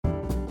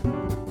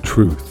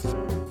truth,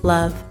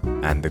 love,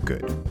 and the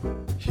good.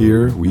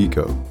 Here we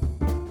go.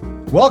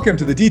 Welcome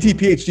to the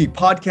DTPHD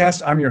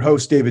podcast. I'm your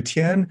host, David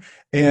Tien,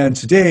 and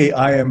today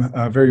I am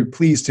very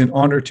pleased and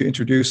honored to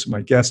introduce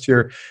my guest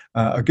here,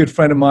 a good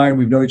friend of mine.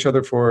 We've known each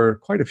other for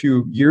quite a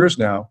few years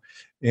now,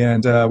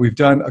 and we've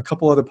done a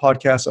couple other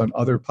podcasts on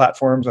other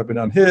platforms. I've been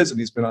on his, and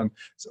he's been on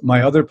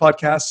my other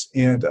podcasts,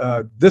 and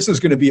this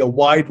is going to be a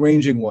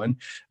wide-ranging one.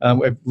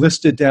 I've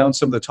listed down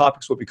some of the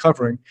topics we'll be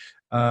covering,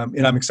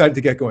 and I'm excited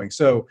to get going.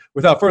 So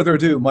without further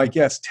ado, my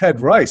guest,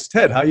 Ted Ryce.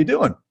 Ted, how you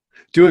doing?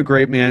 Doing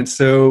great, man.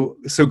 So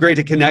great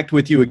to connect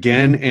with you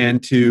again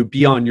and to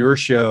be on your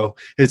show.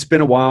 It's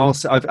been a while.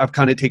 So I've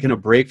kind of taken a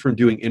break from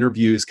doing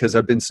interviews because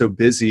I've been so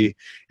busy.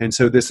 And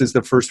so this is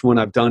the first one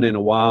I've done in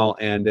a while.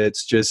 And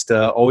it's just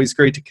always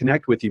great to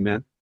connect with you,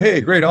 man.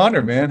 Hey, great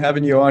honor, man,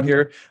 having you on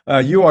here.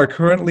 You are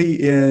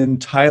currently in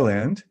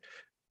Thailand.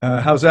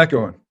 How's that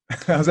going?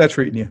 How's that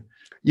treating you?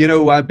 You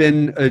know, I've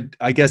been,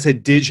 a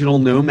digital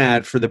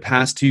nomad for the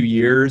past 2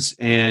 years.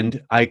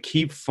 And I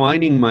keep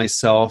finding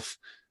myself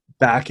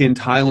back in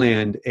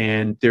Thailand,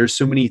 and there's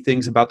so many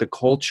things about the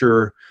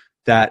culture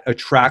that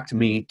attract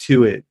me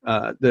to it.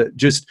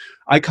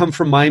 I come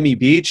from Miami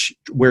Beach,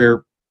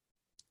 where,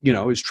 you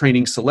know, I was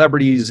training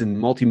celebrities and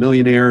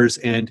multimillionaires,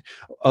 and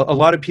a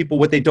lot of people,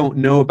 what they don't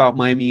know about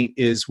Miami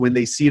is when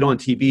they see it on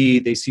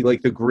TV, they see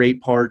like the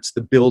great parts,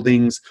 the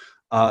buildings,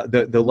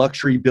 the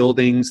luxury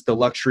buildings, the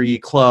luxury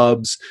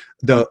clubs,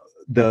 the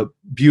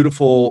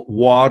beautiful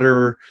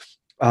water,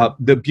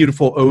 the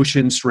beautiful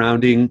ocean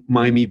surrounding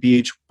Miami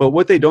Beach. But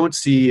what they don't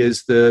see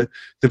is the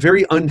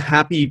very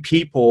unhappy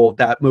people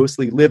that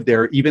mostly live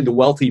there, even the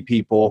wealthy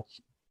people.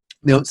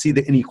 They don't see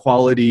the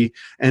inequality,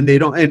 and they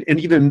don't, and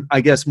even,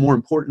 I guess, more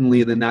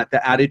importantly than that,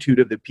 the attitude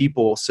of the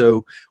people.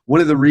 So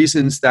one of the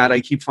reasons that I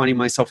keep finding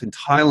myself in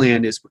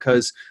Thailand is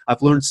because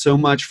I've learned so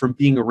much from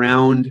being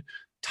around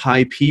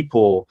Thai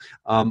people.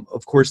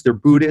 Of course, they're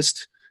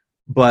Buddhist,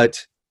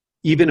 but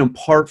even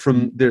apart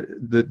from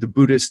the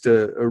Buddhist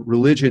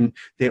religion,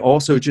 they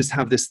also just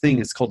have this thing.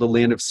 It's called the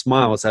Land of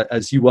Smiles,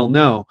 as you well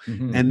know.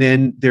 Mm-hmm. And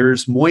then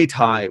there's Muay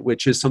Thai,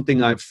 which is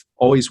something I've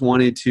always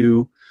wanted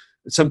to,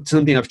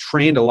 something I've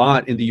trained a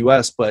lot in the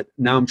US, but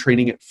now I'm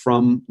learning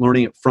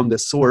it from the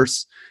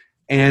source.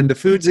 And the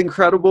food's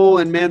incredible.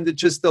 And man,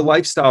 just the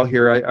lifestyle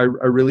here, I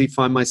really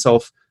find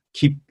myself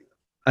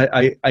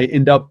I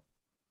end up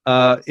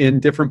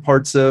in different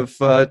parts of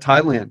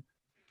Thailand.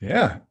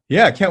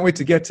 Yeah, I can't wait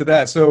to get to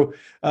that. So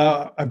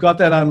I've got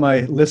that on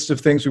my list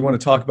of things we want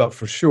to talk about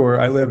for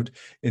sure. I lived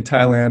in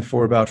Thailand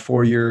for about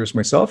 4 years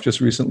myself, just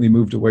recently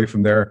moved away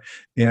from there.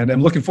 And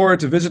I'm looking forward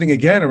to visiting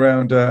again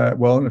around,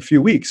 in a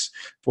few weeks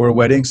for a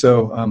wedding.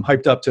 So I'm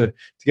hyped up to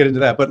get into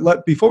that.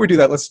 But before we do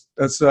that, let's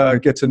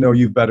get to know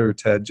you better,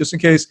 Ted, just in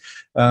case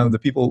the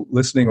people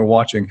listening or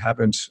watching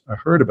haven't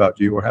heard about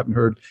you or haven't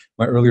heard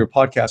my earlier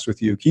podcast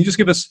with you. Can you just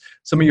give us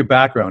some of your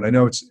background? I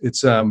know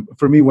it's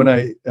for me, when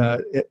I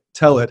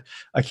tell it,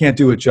 I can't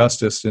do it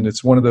justice. And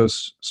it's one of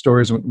those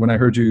stories when I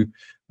heard you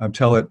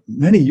tell it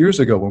many years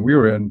ago when we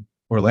were in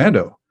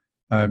Orlando.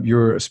 You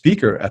were a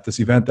speaker at this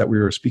event that we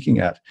were speaking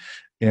at.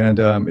 And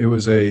it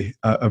was a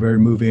very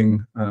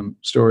moving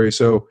story.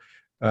 So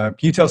can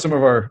you tell some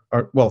of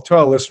to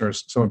our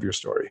listeners, some of your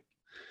story?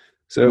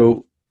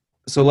 So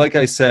like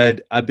I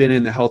said, I've been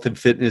in the health and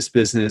fitness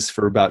business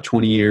for about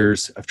 20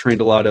 years. I've trained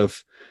a lot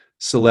of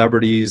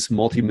celebrities,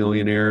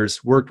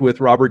 multimillionaires, worked with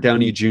Robert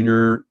Downey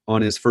Jr.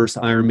 on his first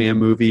Iron Man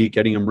movie,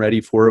 getting him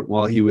ready for it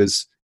while he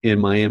was in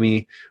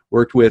Miami,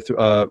 worked with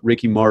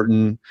Ricky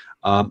Martin.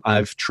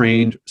 I've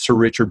trained Sir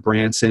Richard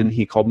Branson.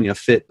 He called me a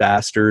fit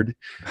bastard.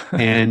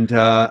 And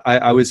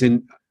I was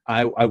in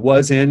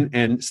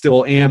and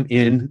still am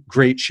in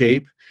great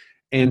shape.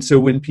 And so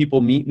when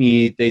people meet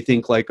me, they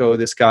think like, oh,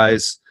 this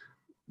guy's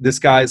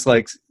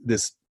like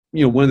this,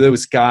 you know, one of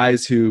those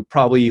guys who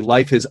probably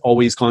life has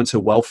always gone so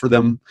well for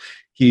them.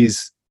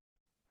 He's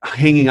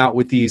hanging out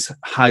with these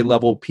high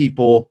level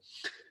people.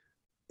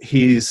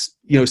 He's,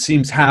 you know,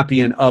 seems happy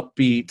and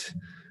upbeat.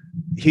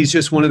 He's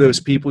just one of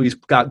those people. He's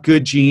got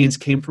good genes,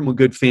 came from a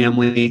good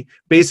family,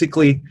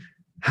 basically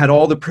had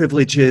all the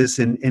privileges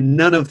and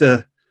none of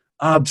the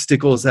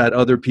obstacles that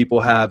other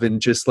people have.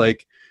 And just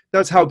like,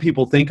 that's how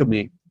people think of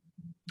me.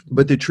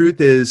 But the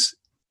truth is,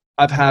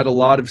 I've had a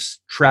lot of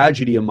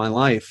tragedy in my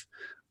life.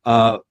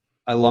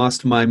 I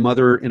lost my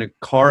mother in a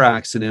car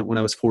accident when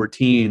I was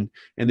 14.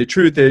 And the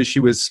truth is, she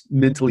was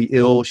mentally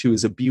ill. She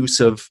was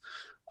abusive.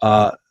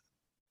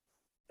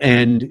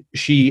 And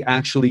she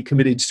actually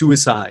committed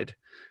suicide.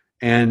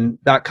 And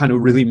that kind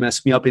of really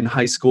messed me up in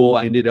high school.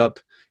 I ended up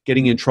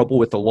getting in trouble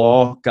with the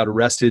law, got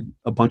arrested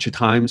a bunch of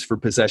times for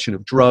possession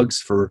of drugs,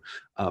 for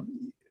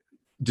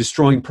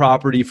destroying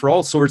property, for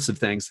all sorts of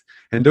things.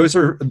 And those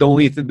are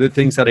the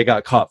things that I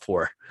got caught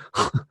for.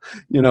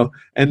 You know,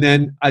 and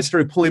then I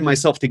started pulling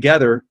myself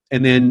together.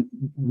 And then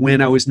when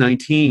I was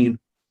 19,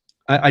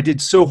 I did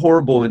so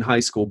horrible in high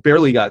school,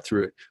 barely got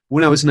through it.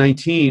 When I was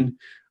 19,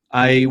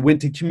 I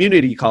went to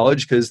community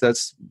college because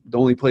that's the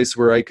only place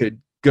where I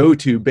could go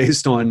to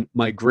based on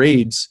my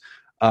grades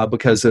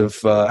because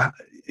of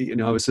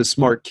I was a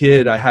smart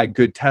kid. I had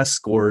good test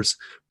scores,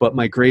 but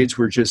my grades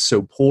were just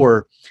so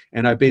poor.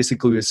 And I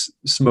basically was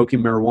smoking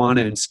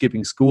marijuana and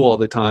skipping school all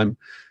the time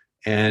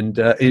and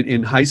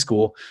in high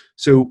school.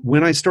 So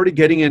when I started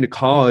getting into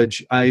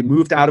college, I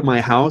moved out of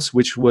my house,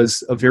 which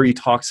was a very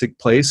toxic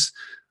place.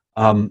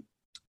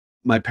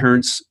 My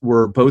parents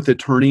were both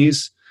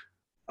attorneys,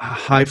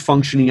 high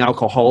functioning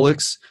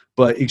alcoholics,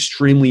 but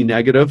extremely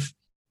negative.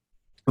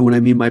 And when I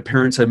mean my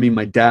parents, I mean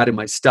my dad and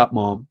my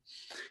stepmom.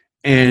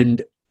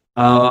 And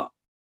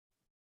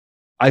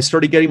I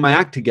started getting my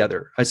act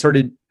together. I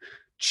started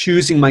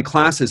choosing my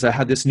classes. I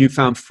had this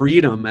newfound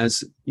freedom,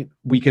 as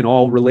we can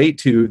all relate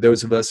to,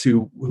 those of us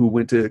who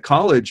went to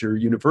college or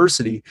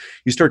university.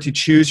 You start to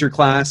choose your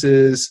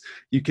classes.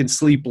 You can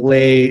sleep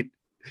late.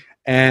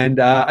 And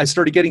I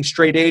started getting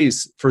straight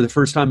A's for the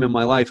first time in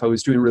my life. I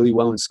was doing really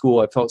well in school.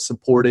 I felt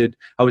supported.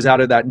 I was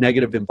out of that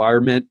negative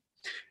environment.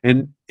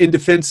 And in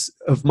defense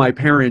of my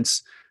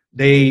parents,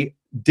 they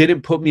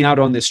didn't put me out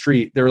on the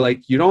street. They're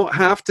like, you don't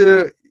have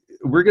to,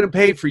 we're going to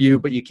pay for you,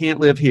 but you can't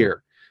live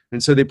here.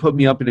 And so they put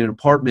me up in an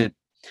apartment,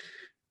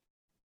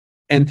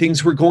 and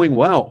things were going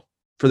well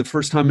for the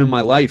first time in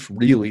my life,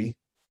 really.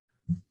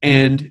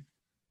 And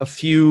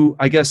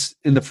I guess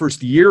in the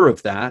first year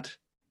of that,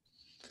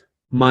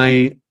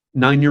 my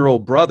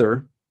 9-year-old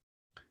brother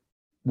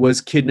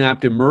was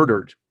kidnapped and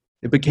murdered.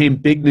 It became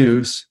big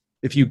news.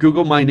 If you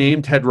Google my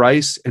name, Ted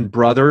Ryce, and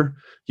brother,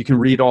 you can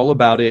read all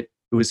about it.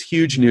 It was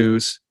huge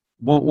news.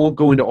 Won't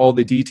go into all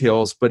the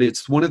details, but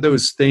it's one of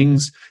those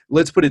things.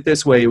 Let's put it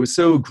this way. It was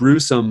so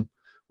gruesome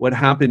what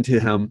happened to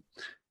him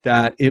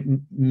that it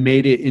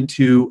made it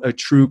into a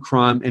true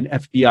crime, an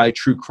FBI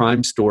true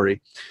crime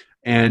story.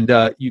 And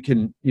you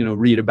can,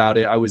 read about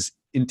it. I was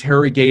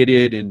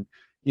interrogated and,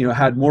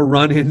 had more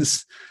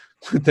run-ins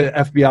with the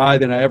FBI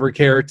than I ever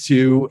cared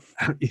to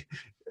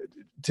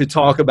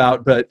talk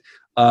about. But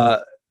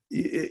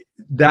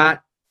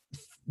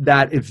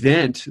that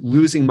event,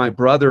 losing my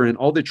brother and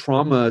all the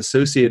trauma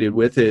associated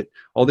with it,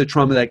 all the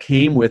trauma that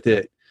came with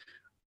it,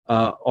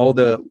 all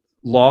the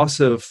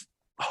loss of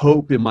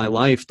hope in my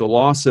life, the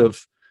loss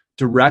of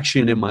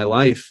direction in my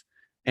life,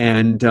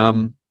 and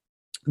the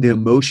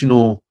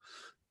emotional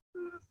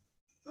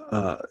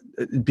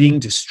being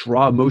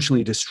distraught,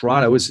 emotionally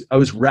distraught. I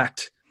was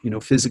wrecked,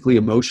 physically,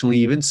 emotionally,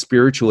 even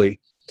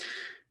spiritually.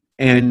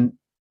 And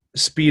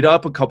speed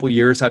up a couple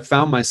years, I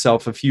found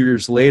myself a few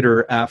years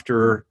later,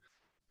 after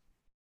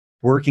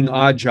working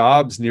odd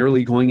jobs,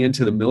 nearly going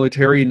into the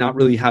military, not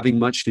really having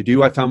much to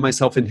do. I found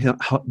myself in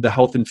the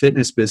health and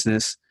fitness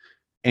business,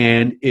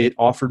 and it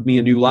offered me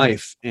a new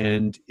life,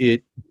 and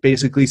it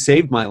basically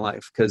saved my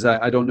life, because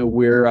I don't know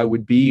where I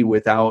would be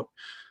without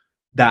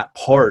that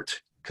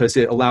part, because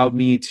it allowed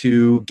me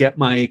to get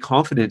my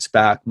confidence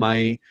back,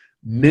 my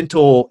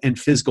mental and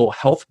physical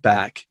health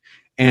back.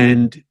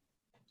 And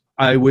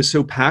I was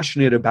so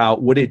passionate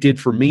about what it did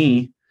for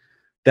me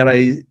that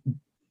I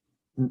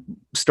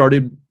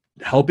started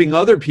helping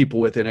other people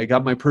with it. I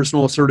got my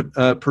personal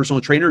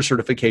trainer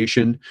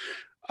certification.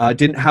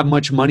 Didn't have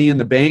much money in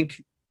the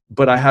bank,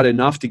 but I had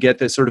enough to get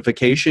the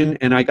certification,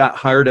 and I got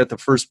hired at the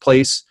first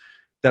place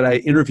that I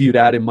interviewed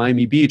at in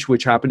Miami Beach,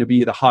 which happened to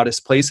be the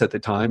hottest place at the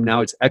time.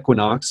 Now it's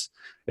Equinox,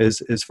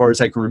 as far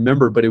as I can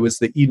remember, but it was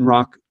the Eden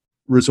Rock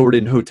Resort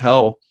and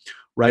Hotel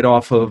right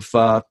off of,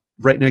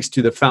 right next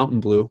to the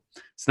Fontainebleau.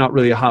 It's not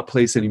really a hot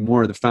place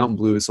anymore. The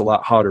Fontainebleau is a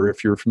lot hotter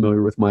if you're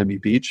familiar with Miami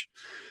Beach.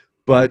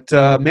 But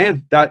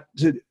man, that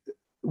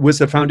was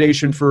the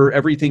foundation for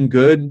everything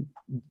good,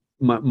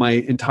 my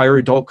entire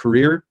adult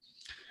career.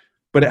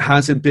 But it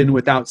hasn't been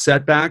without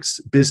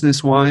setbacks,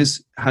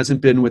 business-wise, hasn't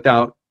been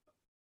without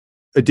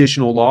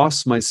additional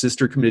loss. My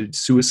sister committed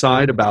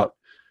suicide about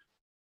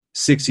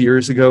 6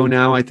 years ago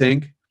now, I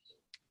think,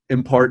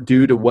 in part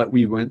due to what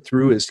we went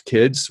through as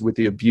kids with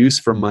the abuse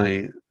from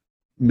my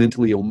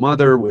mentally ill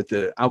mother, with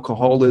the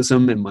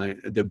alcoholism and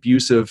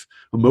the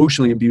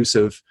emotionally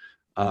abusive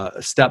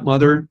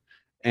stepmother.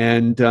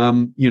 And,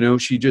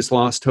 she just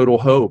lost total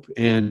hope.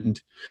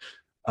 And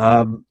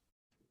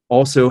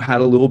also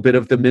had a little bit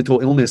of the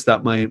mental illness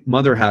that my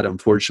mother had,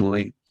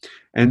 unfortunately.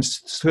 And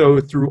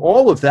so through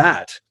all of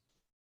that,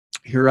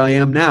 here I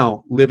am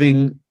now,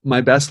 living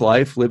my best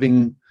life,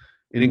 living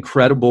an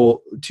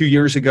incredible 2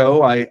 years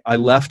ago. I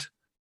left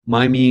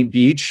Miami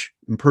Beach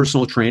in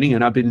personal training,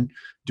 and I've been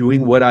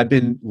doing what I've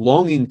been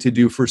longing to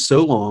do for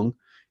so long,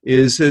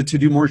 is to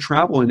do more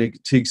travel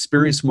and to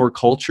experience more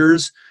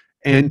cultures,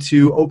 and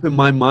to open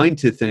my mind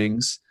to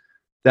things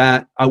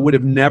that I would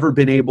have never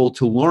been able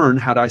to learn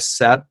had I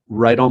sat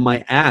right on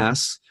my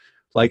ass,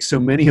 like so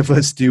many of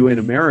us do in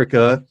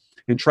America,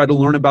 and try to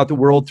learn about the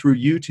world through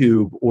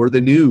YouTube or the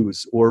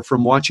news or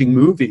from watching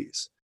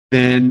movies.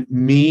 Then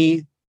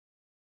me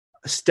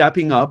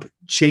stepping up,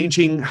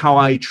 changing how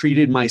I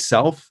treated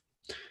myself,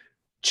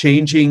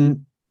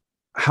 changing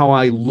how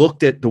I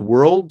looked at the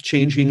world,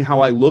 changing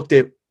how I looked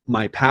at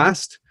my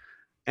past,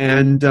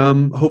 and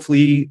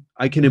hopefully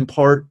I can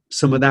impart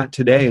some of that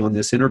today on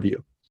this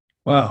interview.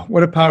 Wow,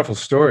 what a powerful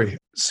story.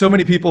 So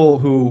many people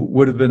who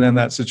would have been in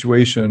that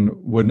situation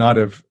would not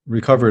have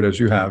recovered as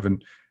you have.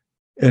 And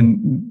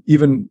and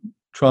even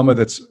trauma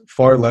that's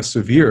far less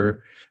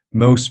severe,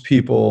 most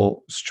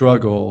people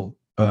struggle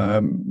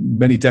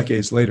many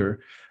decades later.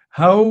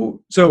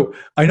 So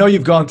I know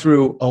you've gone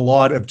through a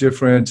lot of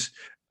different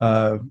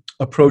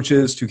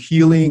approaches to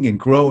healing and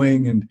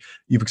growing, and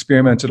you've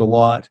experimented a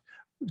lot.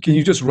 Can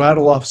you just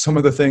rattle off some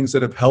of the things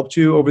that have helped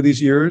you over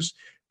these years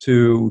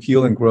to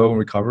heal and grow and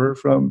recover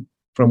from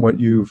what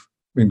you've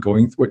been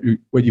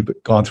what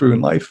you've gone through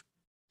in life?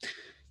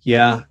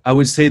 Yeah, I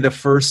would say the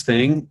first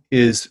thing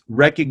is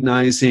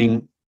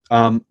recognizing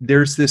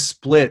there's this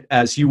split,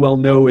 as you well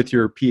know, with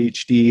your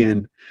PhD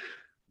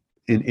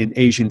in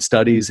Asian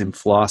studies and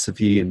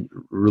philosophy and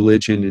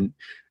religion, and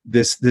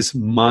this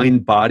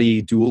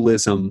mind-body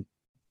dualism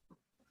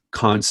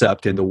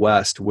concept in the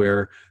West,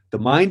 where the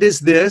mind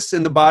is this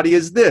and the body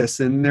is this,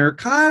 and they're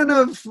kind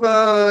of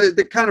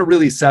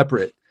really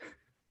separate,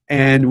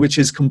 and which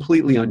is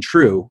completely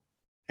untrue.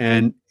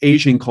 And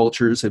Asian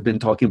cultures have been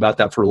talking about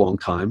that for a long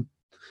time.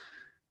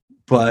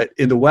 But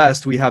in the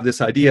West, we have this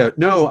idea,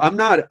 no, I'm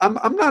not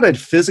a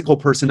physical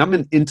person. I'm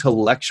an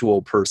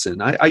intellectual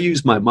person. I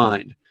use my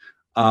mind.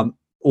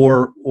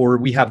 Or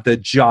we have the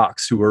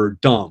jocks who are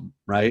dumb,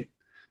 right?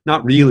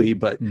 Not really,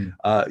 but,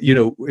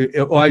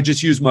 I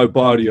just use my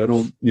body. I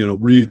don't,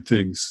 read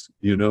things,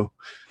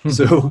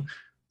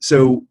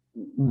 So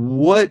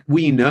what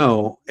we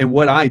know and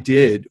what I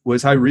did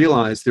was I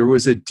realized there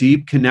was a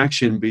deep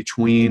connection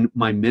between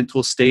my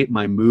mental state,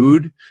 my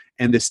mood,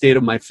 and the state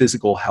of my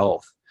physical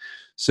health.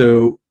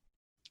 So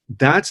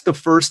that's the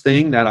first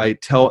thing that I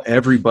tell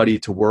everybody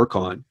to work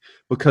on,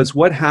 because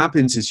what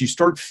happens is you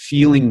start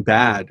feeling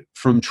bad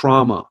from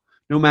trauma,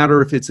 no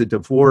matter if it's a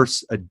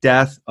divorce, a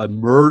death, a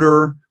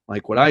murder,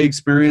 like what I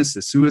experienced,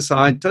 a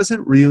suicide,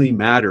 doesn't really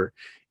matter.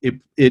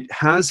 It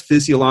has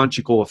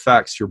physiological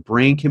effects. Your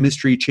brain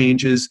chemistry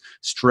changes,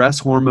 stress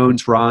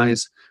hormones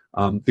rise,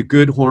 the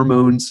good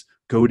hormones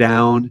go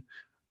down,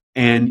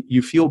 and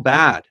you feel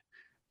bad.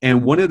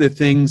 And one of the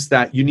things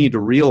that you need to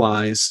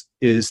realize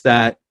is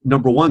that,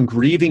 number one,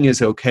 grieving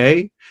is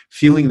okay.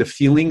 Feeling the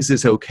feelings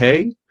is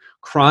okay.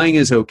 Crying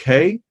is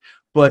okay.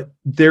 But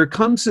there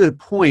comes a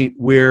point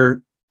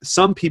where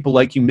some people,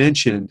 like you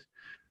mentioned,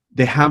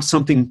 they have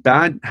something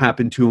bad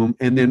happen to them,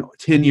 and then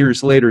 10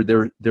 years later,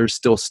 they're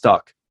still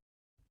stuck.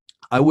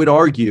 I would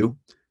argue,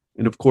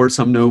 and of course,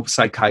 I'm no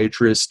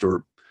psychiatrist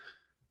or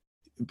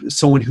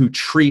someone who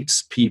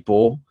treats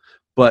people,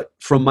 but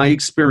from my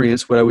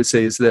experience, what I would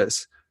say is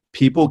this.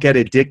 People get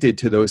addicted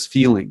to those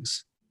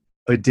feelings,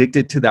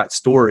 addicted to that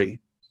story,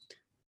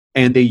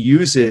 and they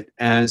use it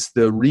as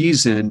the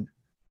reason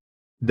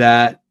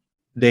that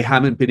they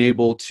haven't been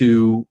able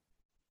to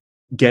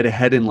get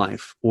ahead in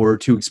life, or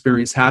to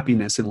experience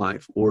happiness in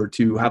life, or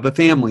to have a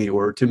family,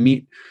 or to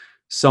meet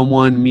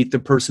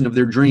the person of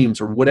their dreams,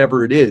 or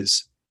whatever it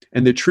is.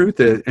 And the truth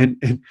is,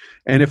 and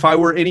if I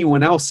were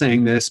anyone else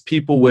saying this,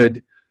 people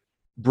would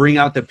bring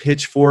out the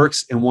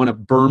pitchforks and want to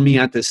burn me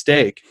at the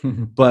stake.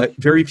 But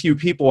very few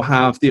people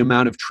have the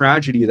amount of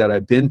tragedy that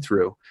I've been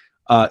through,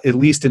 at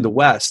least in the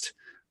West.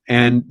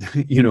 And,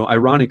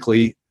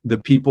 ironically, the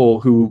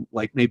people who,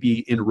 like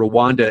maybe in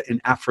Rwanda,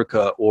 in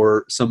Africa,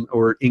 or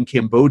in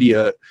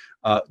Cambodia,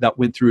 that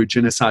went through a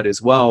genocide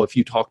as well, if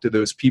you talk to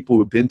those people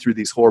who've been through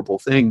these horrible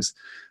things,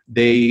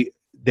 they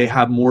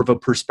have more of a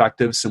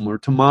perspective similar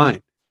to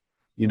mine.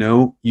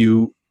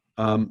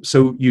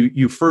 So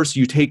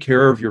you take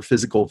care of your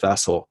physical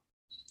vessel,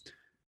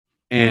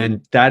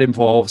 and that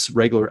involves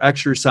regular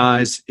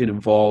exercise. It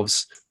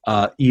involves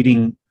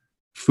eating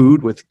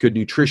food with good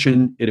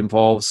nutrition. It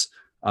involves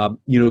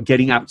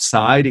getting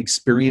outside,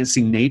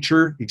 experiencing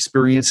nature,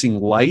 experiencing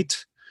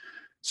light.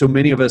 So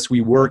many of us,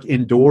 we work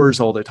indoors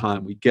all the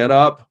time. We get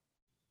up,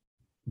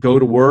 go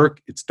to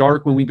work. It's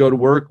dark when we go to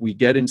work. We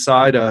get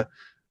inside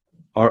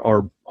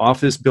our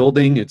office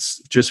building. It's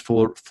just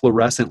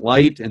fluorescent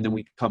light. And then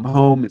we come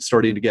home, it's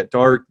starting to get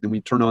dark. Then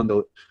we turn on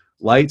the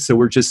light. So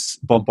we're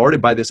just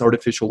bombarded by this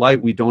artificial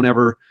light. We don't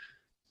ever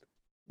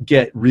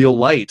get real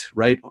light,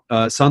 right?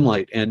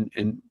 Sunlight. And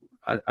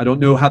I don't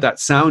know how that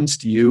sounds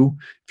to you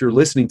if you're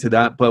listening to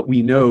that, but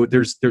we know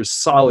there's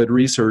solid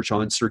research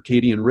on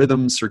circadian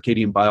rhythms,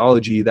 circadian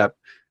biology that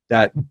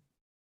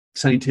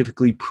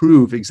scientifically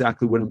prove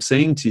exactly what I'm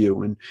saying to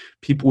you. And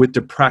people with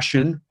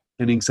depression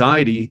and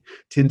anxiety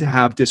tend to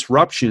have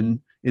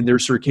disruption in their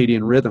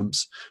circadian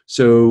rhythms.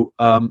 So,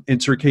 and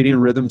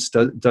circadian rhythms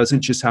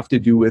doesn't just have to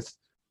do with,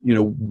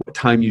 what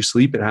time you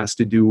sleep. It has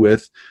to do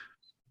with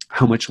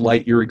how much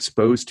light you're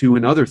exposed to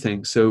and other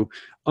things. So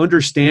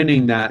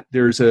understanding that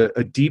there's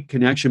a deep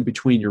connection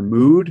between your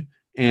mood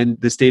and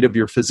the state of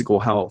your physical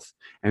health.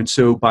 And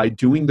so by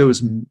doing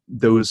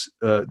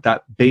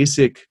that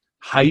basic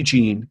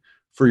hygiene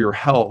for your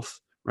health,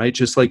 right?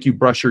 Just like you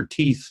brush your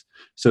teeth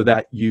so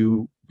that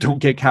you don't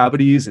get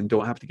cavities and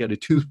don't have to get a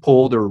tooth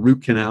pulled or a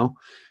root canal,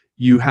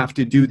 you have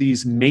to do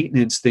these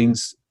maintenance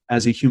things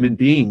as a human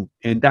being.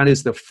 And that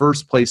is the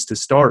first place to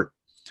start.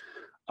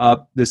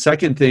 The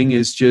second thing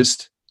is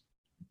just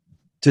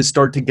to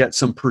start to get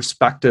some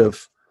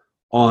perspective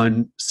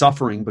on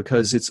suffering,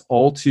 because it's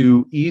all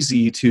too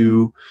easy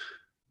to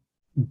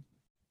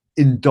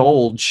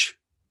indulge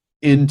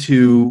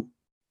into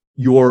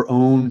your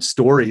own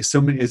story.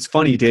 It's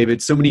funny,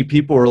 David. So many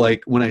people are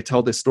like, when I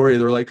tell this story,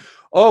 they're like,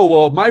 "Oh,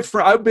 well, my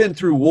friend, I've been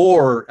through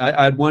war."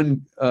 I had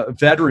one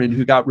veteran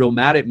who got real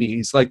mad at me.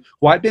 He's like,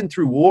 "Well, I've been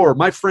through war.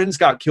 My friends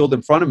got killed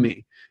in front of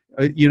me.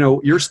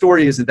 Your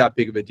story isn't that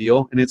big of a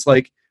deal." And it's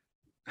like,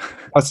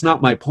 that's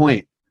not my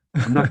point.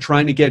 I'm not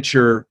trying to get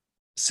your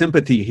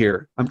sympathy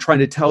here. I'm trying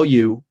to tell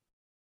you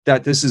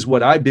that this is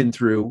what I've been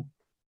through,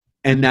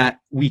 and that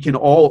we can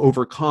all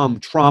overcome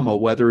trauma,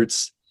 whether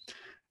it's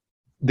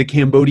the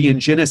Cambodian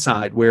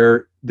genocide,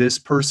 where this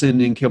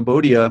person in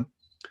Cambodia,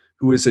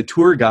 who is a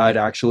tour guide,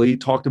 actually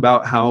talked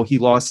about how he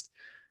lost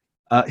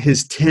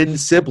his 10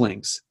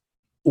 siblings,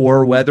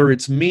 or whether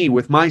it's me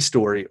with my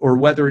story, or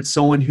whether it's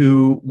someone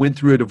who went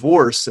through a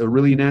divorce, a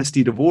really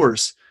nasty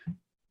divorce.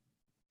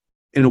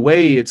 In a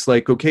way, it's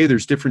like, okay,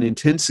 there's different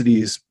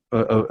intensities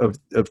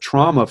of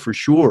trauma for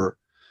sure.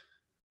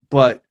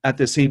 But at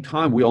the same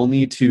time, we all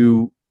need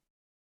to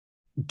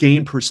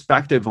gain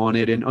perspective on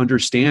it and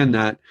understand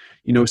that,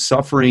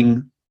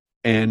 suffering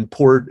and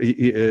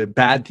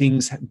bad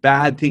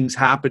things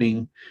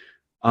happening,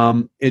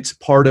 it's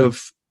part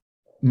of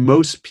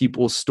most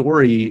people's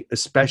story,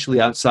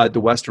 especially outside the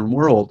Western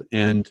world.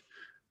 And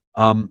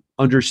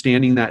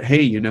understanding that,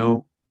 hey,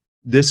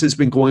 this has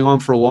been going on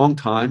for a long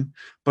time,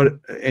 but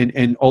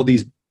and all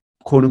these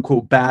quote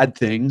unquote bad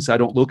things, I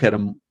don't look at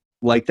them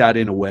like that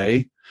in a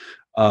way.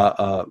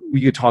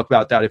 We could talk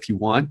about that if you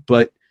want,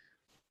 but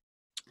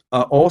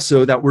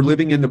also that we're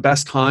living in the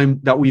best time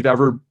that we've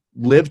ever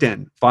lived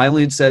in.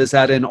 Violence is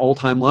at an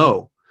all-time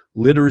low.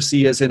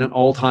 Literacy is at an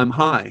all-time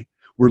high.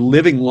 We're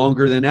living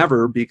longer than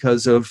ever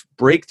because of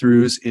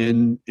breakthroughs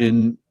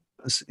in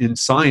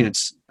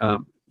science.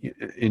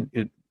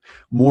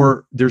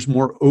 There's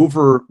more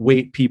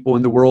overweight people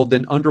in the world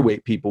than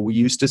underweight people. We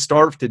used to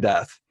starve to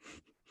death.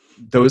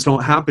 Those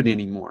don't happen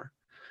anymore.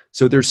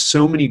 So there's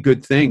so many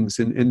good things,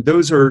 and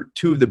those are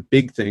two of the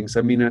big things.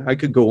 I mean, I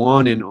could go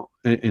on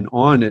and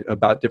on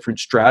about different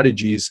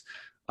strategies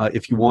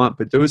if you want,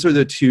 but those are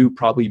the two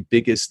probably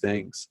biggest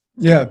things.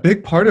 Yeah, a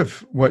big part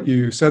of what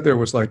you said there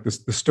was like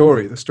the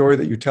story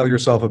that you tell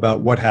yourself about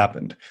what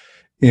happened.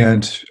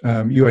 And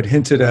you had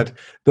hinted at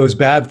those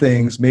bad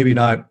things maybe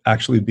not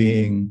actually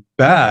being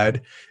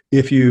bad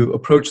if you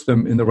approach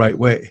them in the right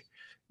way.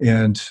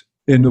 And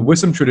in the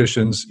wisdom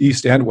traditions,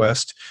 East and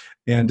West,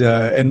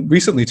 and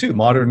recently too,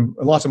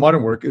 lots of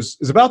modern work is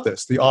about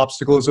this. The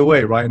Obstacle is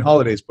Away, Ryan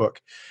Holiday's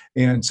book,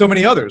 and so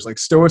many others like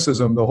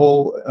Stoicism. The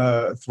whole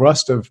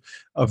thrust of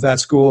that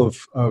school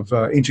of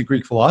ancient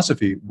Greek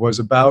philosophy was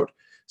about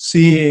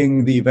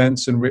seeing the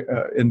events in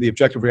the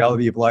objective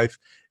reality of life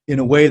in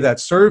a way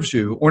that serves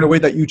you, or in a way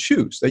that you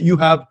choose, that you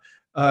have,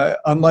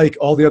 unlike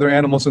all the other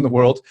animals in the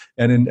world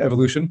and in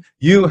evolution,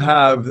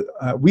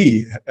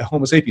 we,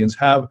 Homo sapiens,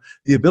 have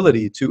the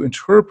ability to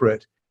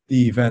interpret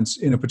the events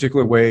in a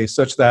particular way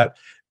such that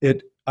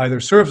it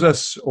either serves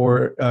us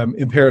or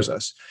impairs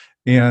us.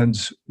 And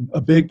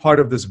a big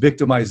part of this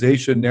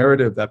victimization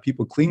narrative that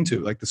people cling to,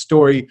 like the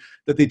story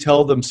that they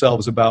tell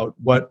themselves about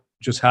what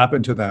just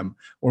happened to them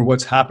or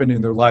what's happened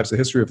in their lives, the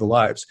history of their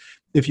lives,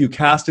 if you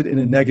cast it in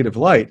a negative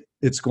light,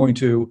 it's going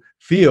to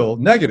feel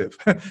negative.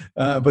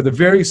 But the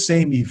very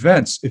same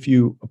events, if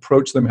you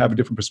approach them, have a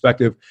different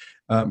perspective,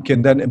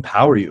 can then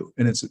empower you.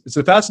 And it's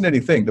a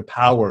fascinating thing, the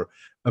power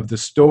of the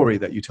story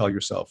that you tell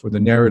yourself, or the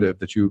narrative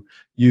that you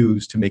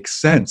use to make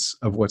sense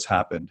of what's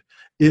happened.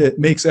 It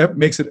makes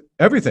it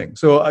everything.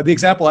 So the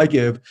example I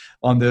give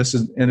on this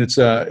is, and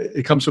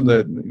it comes from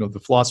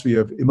the philosophy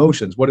of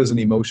emotions. What is an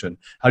emotion?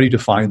 How do you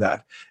define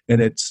that?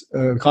 And it's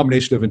a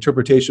combination of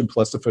interpretation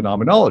plus the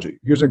phenomenology.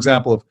 Here's an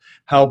example of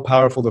how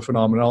powerful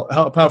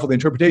the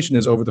interpretation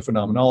is over the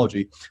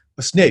phenomenology.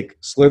 A snake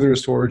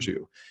slithers towards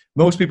you.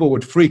 Most people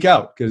would freak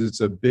out because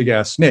it's a big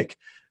ass snake.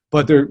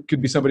 But there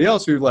could be somebody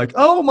else who's like,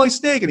 "Oh, my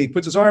snake," and he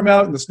puts his arm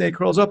out, and the snake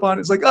curls up on it.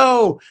 It's like,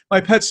 "Oh,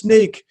 my pet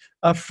snake,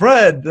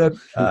 Fred, that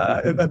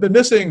I've been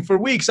missing for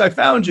weeks. I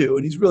found you,"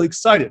 and he's really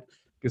excited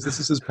because this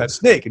is his pet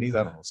snake, and he's,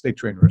 I don't know, a snake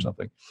trainer or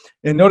something.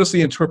 And notice the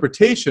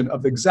interpretation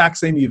of the exact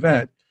same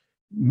event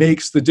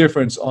makes the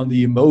difference on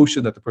the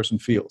emotion that the person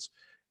feels,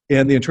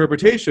 and the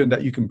interpretation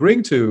that you can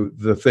bring to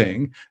the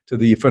thing, to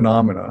the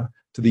phenomena,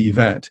 to the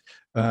event,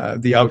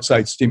 the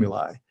outside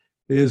stimuli,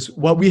 is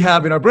what we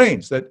have in our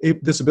brains,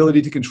 this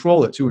ability to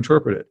control it, to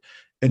interpret it.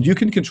 And you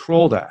can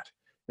control that.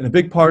 And a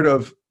big part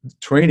of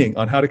training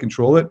on how to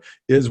control it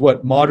is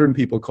what modern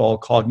people call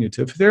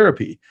cognitive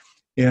therapy.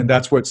 And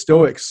that's what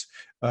Stoics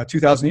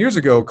 2,000 years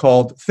ago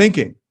called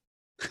thinking.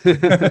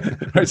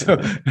 Right? So,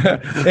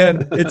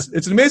 and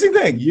it's an amazing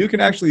thing. You can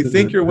actually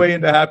think your way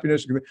into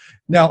happiness.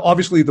 Now,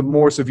 obviously, the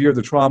more severe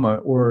the trauma,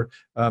 or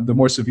the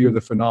more severe the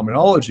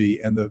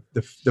phenomenology, and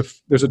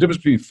there's a difference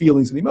between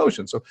feelings and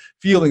emotions. So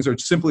feelings are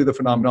simply the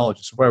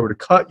phenomenology. So if I were to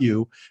cut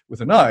you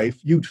with a knife,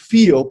 you'd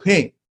feel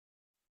pain.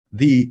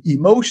 The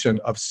emotion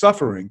of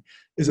suffering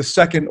is a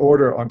second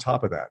order on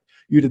top of that.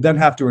 You'd then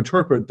have to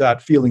interpret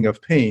that feeling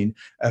of pain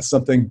as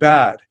something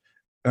bad.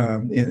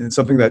 in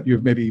something that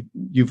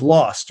you've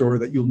lost or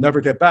that you'll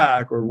never get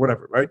back or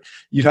whatever, right?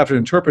 You'd have to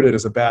interpret it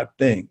as a bad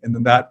thing, and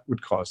then that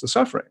would cause the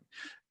suffering.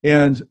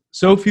 And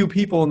so few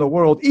people in the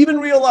world even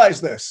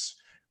realize this,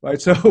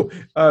 right? So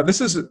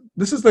this is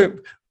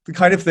the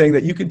kind of thing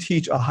that you can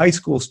teach a high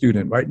school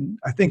student, right? And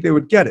I think they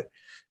would get it.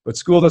 But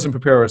school doesn't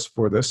prepare us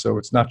for this, so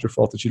it's not your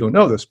fault that you don't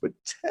know this. But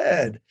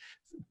Ted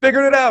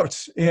figured it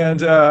out, and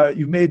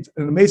you've made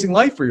an amazing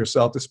life for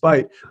yourself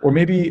despite, or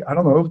maybe, I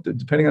don't know,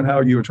 depending on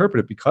how you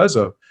interpret it, because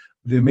of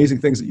the amazing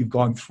things that you've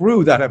gone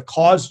through that have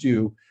caused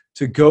you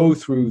to go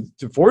through,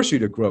 to force you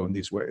to grow in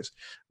these ways.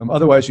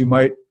 Otherwise, you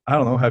might, I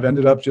don't know, have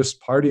ended up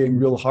just partying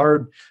real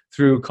hard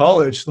through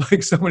college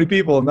like so many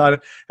people and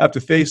not have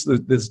to face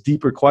this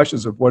deeper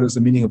questions of what is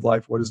the meaning of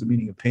life, what is the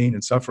meaning of pain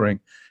and suffering,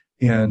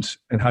 and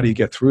how do you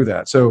get through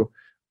that? So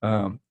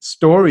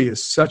story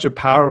is such a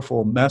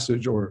powerful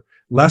message or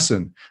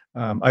lesson.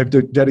 I've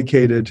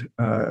dedicated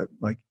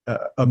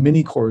a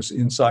mini course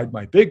inside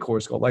my big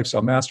course called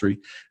Lifestyle Mastery.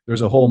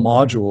 There's a whole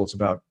module. It's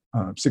about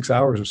 6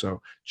 hours or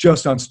so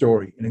just on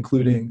story, and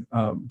including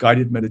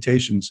guided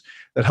meditations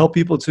that help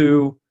people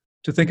to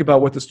think about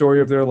what the story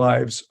of their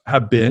lives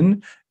have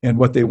been and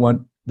what they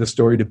want the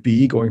story to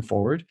be going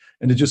forward,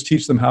 and to just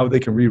teach them how they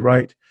can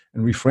rewrite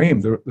and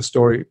reframe the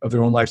story of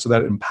their own life so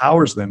that it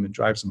empowers them and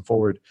drives them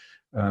forward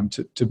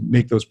to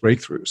make those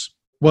breakthroughs.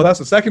 Well, that's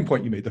the second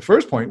point you made. The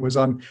first point was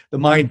on the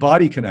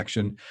mind-body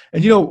connection.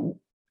 And,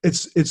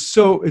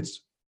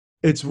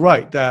 it's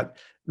right that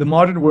the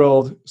modern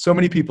world, so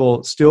many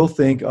people still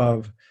think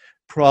of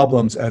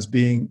problems as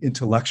being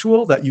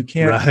intellectual, that you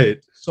can't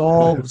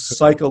solve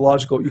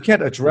psychological, you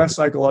can't address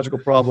psychological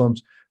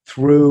problems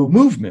through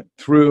movement,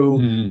 through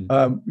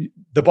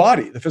the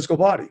body, the physical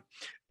body.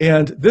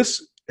 And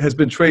this has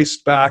been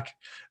traced back,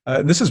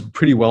 this is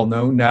pretty well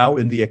known now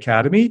in the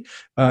academy,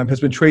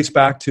 has been traced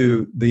back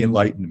to the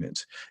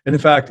Enlightenment. And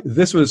in fact,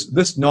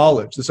 this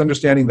knowledge, this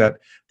understanding that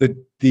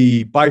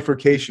the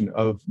bifurcation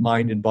of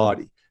mind and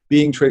body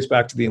being traced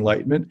back to the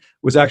Enlightenment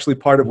was actually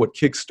part of what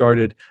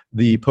kickstarted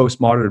the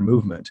postmodern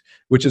movement,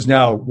 which is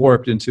now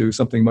warped into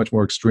something much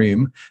more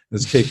extreme,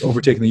 has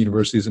overtaken the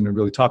universities in a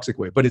really toxic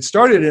way. But it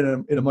started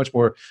in a much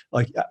more,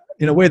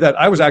 in a way that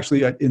I was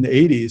actually in the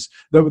 80s,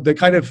 the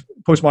kind of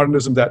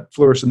postmodernism that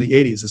flourished in the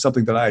 80s is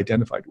something that I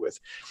identified with.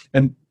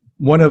 And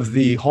one of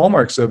the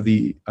hallmarks of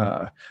the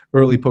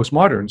early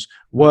postmoderns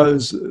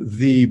was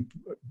the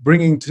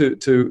bringing to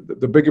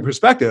the bigger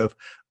perspective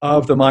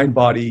of the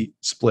mind-body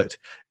split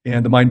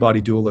and the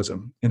mind-body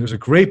dualism. And there's a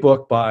great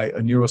book by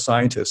a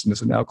neuroscientist, and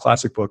it's a now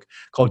classic book,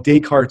 called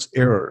Descartes'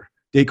 Error.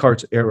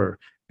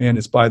 And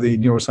it's by the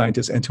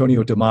neuroscientist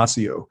Antonio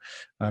Damasio,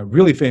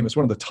 really famous,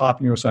 one of the top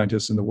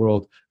neuroscientists in the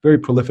world, very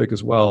prolific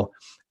as well.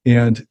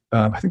 And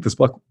I think this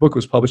book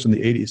was published in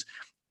the 80s.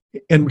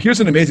 And here's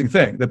an amazing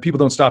thing that people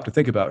don't stop to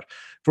think about.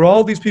 For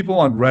all these people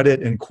on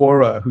Reddit and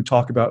Quora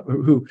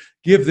who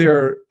give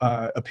their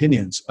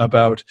opinions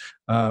about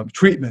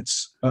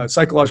treatments,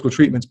 psychological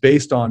treatments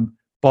based on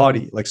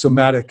body, like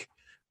somatic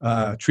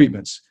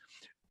treatments,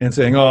 and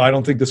saying, oh, I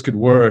don't think this could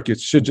work, it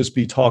should just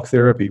be talk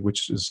therapy,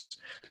 which is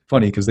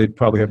funny because they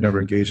probably have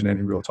never engaged in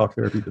any real talk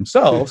therapy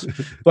themselves.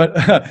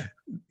 But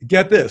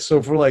get this.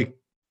 So for like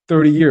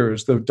 30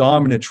 years, the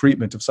dominant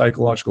treatment of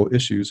psychological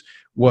issues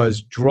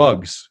was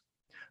drugs.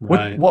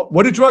 Right.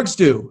 What do drugs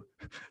do?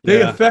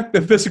 They affect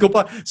the physical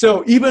body.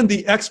 So even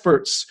the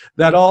experts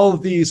that all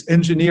of these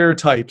engineer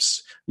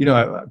types,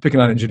 I'm picking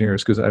on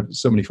engineers because I have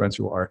so many friends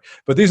who are,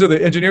 but these are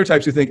the engineer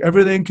types who think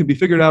everything can be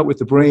figured out with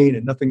the brain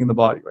and nothing in the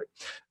body,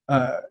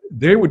 right?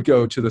 They would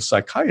go to the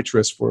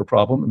psychiatrist for a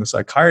problem, and the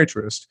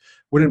psychiatrist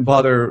wouldn't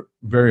bother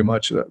very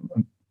much,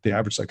 the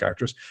average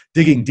psychiatrist,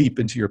 digging deep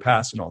into your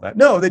past and all that.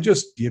 No, they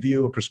just give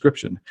you a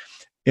prescription.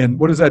 And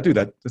what does that do?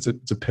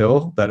 It's a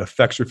pill that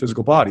affects your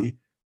physical body,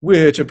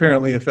 which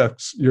apparently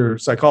affects your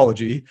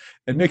psychology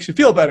and makes you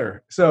feel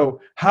better. So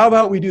how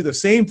about we do the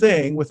same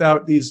thing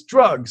without these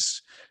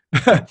drugs?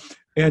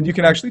 And you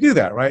can actually do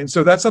that, right? And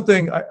so that's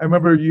something I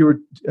remember you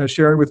were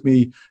sharing with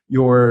me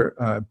your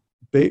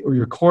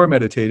core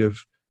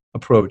meditative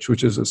approach,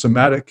 which is a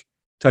somatic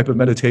type of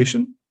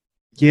meditation.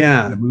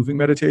 Yeah. A moving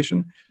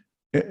meditation.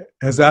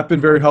 Has that been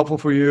very helpful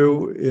for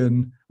you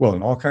in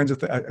all kinds of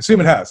things? I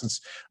assume it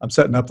has. I'm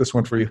setting up this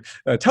one for you.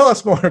 Tell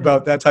us more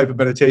about that type of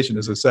meditation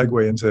as a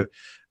segue into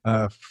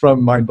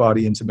from mind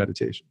body into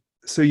meditation.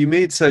 So you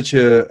made such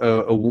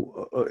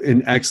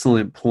an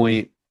excellent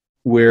point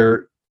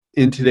where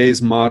in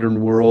today's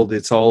modern world,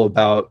 it's all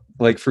about,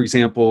 like, for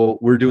example,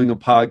 we're doing a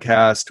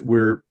podcast,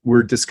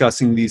 we're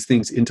discussing these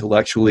things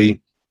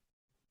intellectually.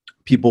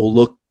 People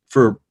look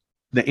for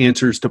the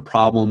answers to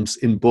problems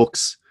in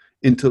books,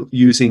 into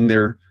using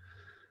the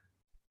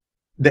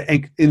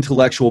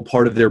intellectual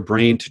part of their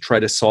brain to try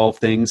to solve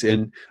things.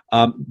 And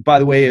by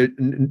the way,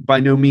 by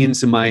no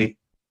means am I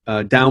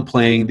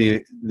downplaying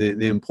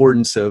the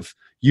importance of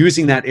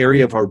using that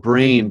area of our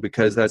brain,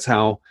 because that's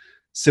how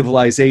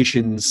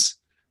civilizations,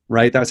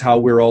 right? That's how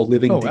we're all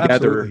living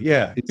together. Absolutely.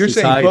 Yeah, you're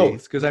society. Saying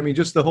both, because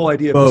just the whole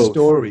idea of the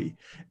story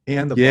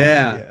and the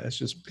body. It's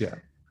just.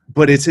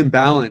 But it's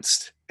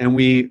imbalanced.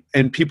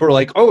 and people are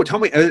like, oh, tell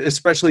me,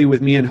 especially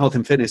with me in health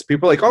and fitness,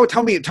 people are like, oh,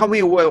 tell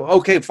me, well,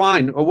 okay,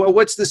 fine. Well,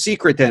 what's the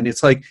secret then?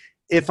 It's like,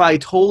 if I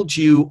told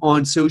you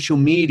on social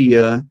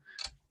media,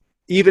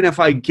 even if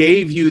I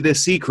gave you the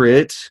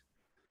secret,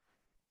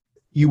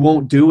 you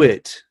won't do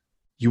it.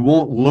 You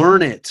won't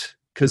learn it,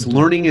 because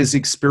learning is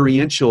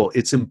experiential.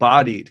 It's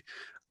embodied.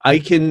 I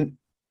can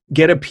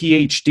get a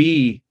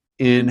PhD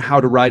in how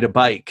to ride a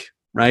bike,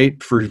 right?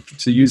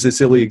 To use a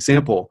silly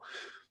example.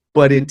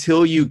 But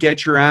until you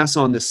get your ass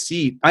on the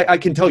seat, I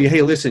can tell you,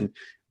 hey, listen,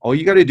 all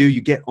you got to do, you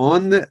get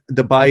on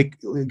the bike,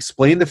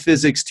 explain the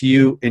physics to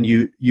you, and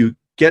you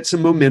get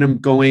some momentum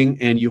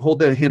going, and you hold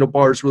the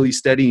handlebars really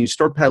steady, and you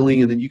start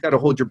pedaling, and then you got to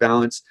hold your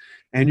balance.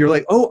 And you're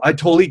like, oh, I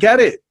totally get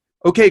it.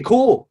 Okay,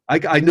 cool.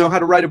 I know how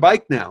to ride a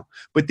bike now.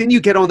 But then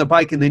you get on the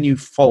bike, and then you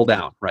fall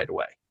down right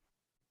away.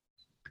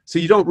 So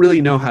you don't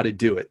really know how to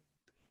do it.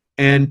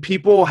 And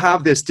people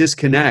have this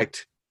disconnection,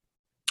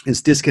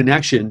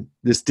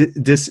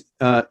 this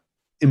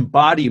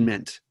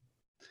embodiment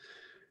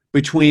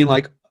between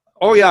like,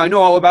 oh yeah, I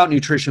know all about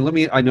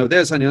nutrition. I know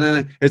this, I know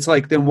that. It's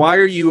like, then why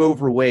are you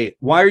overweight?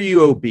 Why are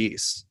you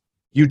obese?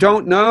 You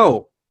don't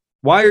know.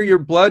 Why are your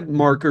blood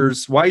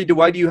markers? Why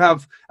do you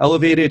have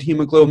elevated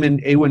hemoglobin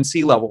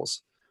A1C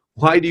levels?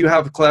 Why do you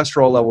have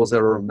cholesterol levels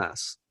that are a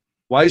mess?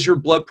 Why is your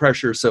blood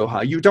pressure so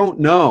high? You don't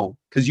know,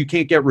 because you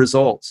can't get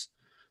results.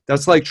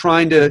 That's like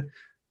trying to,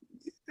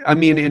 I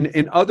mean,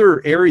 in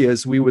other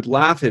areas, we would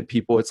laugh at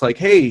people. It's like,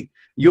 hey,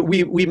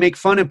 we make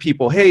fun of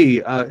people.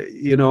 Hey,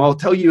 I'll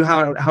tell you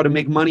how to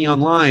make money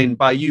online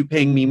by you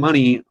paying me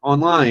money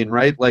online,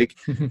 right? Like,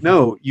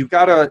 no, you've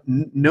got to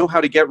know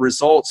how to get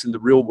results in the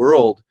real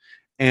world.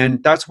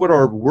 And that's what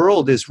our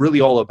world is really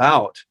all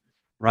about,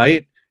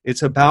 right?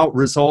 It's about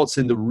results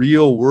in the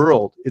real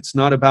world. It's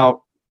not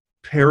about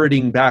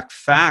parroting back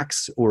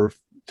facts or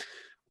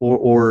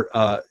rote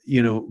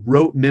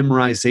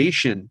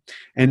memorization.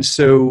 And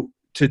so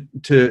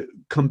to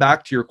come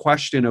back to your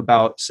question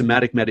about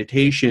somatic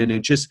meditation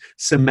and just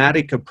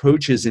somatic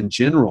approaches in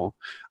general,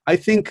 I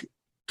think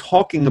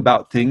talking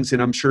about things,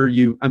 and I'm sure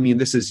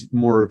this is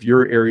more of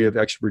your area of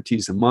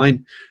expertise than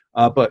mine,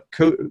 but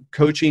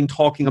coaching,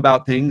 talking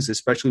about things,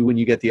 especially when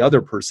you get the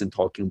other person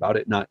talking about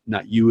it, not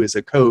you as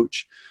a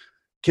coach,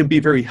 can be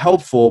very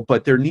helpful,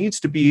 but there needs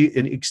to be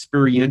an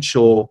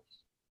experiential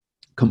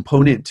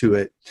component to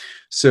it.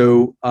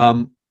 So,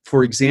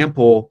 for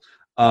example,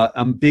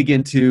 I'm big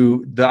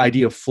into the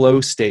idea of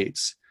flow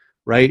states,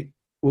 right?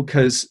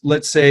 Because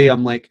let's say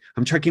I'm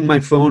checking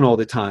my phone all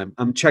the time.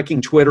 I'm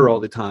checking Twitter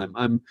all the time.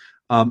 I'm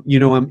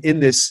in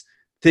this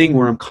thing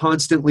where I'm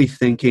constantly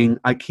thinking.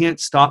 I can't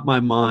stop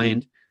my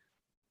mind.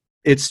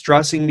 It's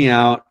stressing me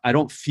out. I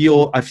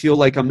feel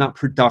like I'm not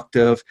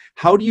productive.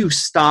 How do you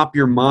stop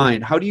your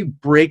mind? How do you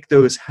break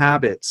those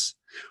habits?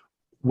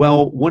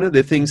 Well, one of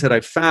the things that I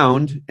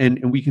found,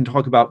 and we can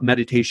talk about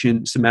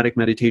meditation, somatic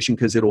meditation,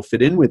 because it'll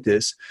fit in with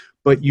this,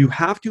 but you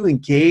have to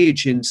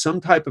engage in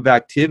some type of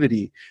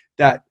activity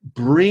that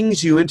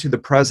brings you into the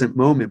present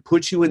moment,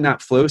 puts you in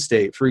that flow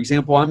state. For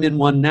example, I'm in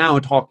one now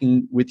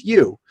talking with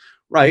you,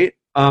 right?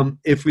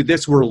 If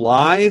this were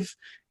live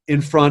in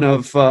front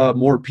of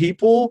more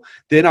people,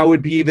 then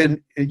we'd be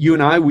even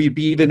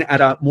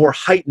at a more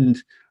heightened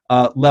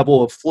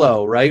level of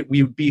flow, right?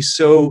 We would be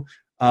so,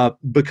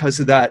 because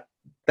of that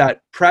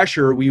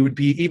pressure, we would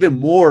be even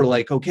more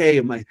like, okay,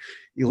 am I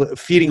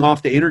feeding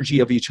off the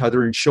energy of each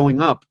other and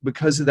showing up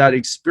because of that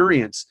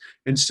experience?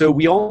 And so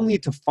we all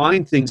need to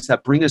find things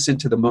that bring us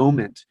into the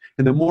moment.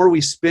 And the more we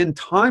spend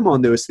time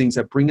on those things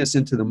that bring us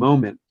into the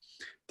moment.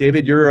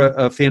 David, you're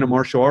a fan of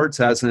martial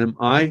arts, as am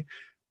I.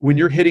 When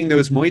you're hitting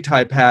those Muay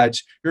Thai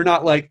pads, you're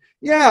not like,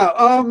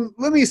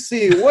 let me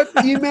see, what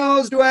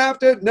emails do I have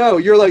to? No,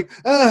 you're like,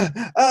 again.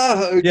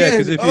 Yeah,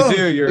 because if you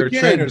do, your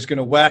trainer's going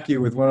to whack you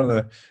with one of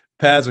the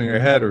pads on your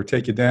head or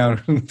take you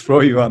down and throw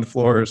you on the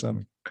floor or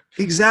something.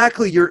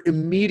 Exactly. You're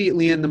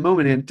immediately in the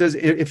moment. And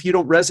if you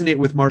don't resonate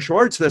with martial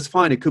arts, that's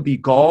fine. It could be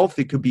golf.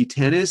 It could be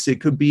tennis.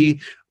 It could be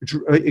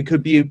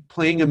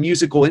playing a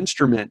musical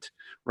instrument,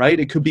 right?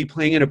 It could be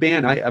playing in a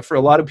band. For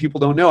a lot of people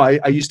don't know,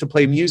 I used to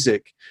play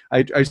music.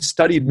 I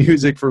studied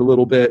music for a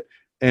little bit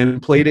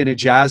and played in a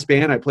jazz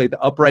band. I played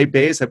the upright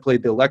bass. I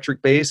played the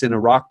electric bass in a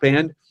rock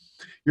band.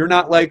 You're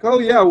not like, oh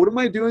yeah, what am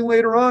I doing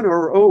later on?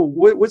 Or, oh,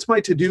 what's my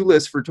to-do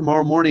list for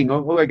tomorrow morning?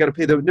 Oh, I got to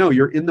pay the, no,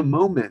 you're in the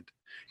moment.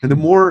 And the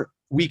more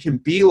we can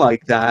be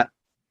like that,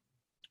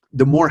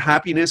 the more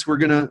happiness we're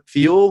going to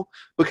feel,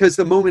 because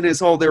the moment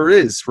is all there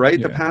is, right?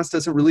 Yeah. The past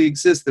doesn't really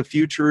exist. The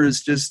future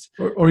is just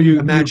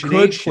imagination.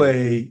 You could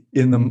play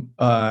in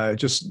the,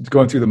 just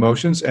going through the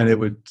motions and it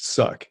would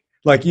suck.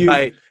 Like you,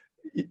 to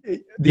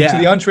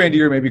the untrained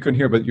ear, maybe you couldn't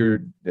hear, but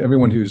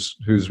everyone who's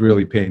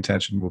really paying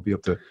attention will be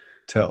able to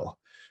tell.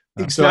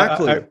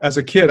 Exactly. So as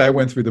a kid, I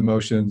went through the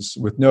motions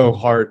with no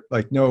heart,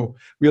 like no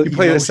real. You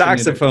play the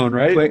saxophone,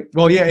 right?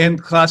 And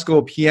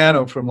classical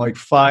piano from like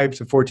 5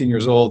 to 14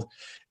 years old,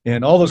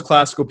 and all those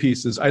classical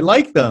pieces. I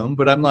like them,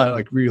 but I'm not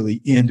like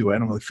really into it. I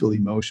don't really feel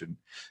emotion.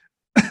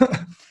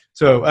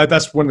 So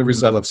that's one of the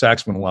reasons I love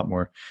saxophone a lot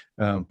more.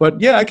 But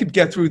yeah, I could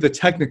get through the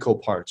technical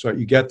parts, right?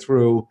 You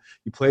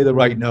play the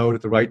right note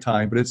at the right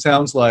time, but it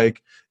sounds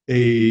like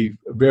a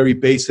very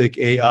basic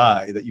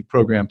AI that you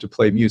program to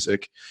play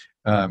music.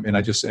 And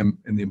I just am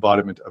in the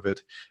embodiment of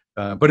it.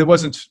 But it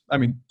wasn't,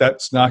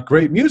 that's not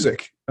great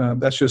music.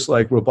 That's just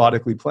like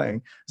robotically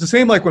playing. It's the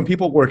same like when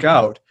people work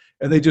out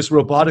and they just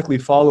robotically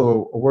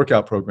follow a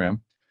workout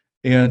program,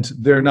 and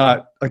they're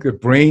not, like, their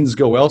brains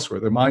go elsewhere.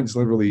 Their mind's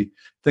literally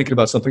thinking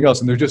about something else,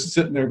 and they're just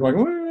sitting there going,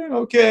 well,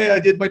 okay, I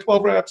did my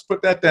 12 reps,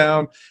 put that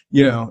down,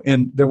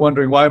 and they're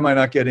wondering, why am I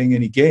not getting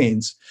any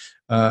gains?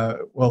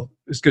 Well,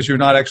 it's because you're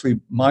not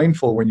actually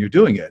mindful when you're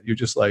doing it. You're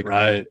just like,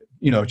 right,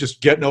 just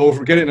getting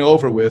it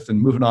over with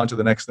and moving on to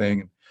the next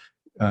thing.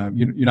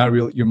 You're not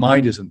really, your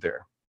mind isn't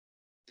there.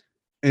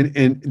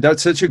 And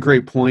that's such a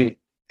great point.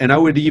 And I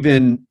would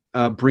even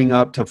bring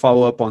up, to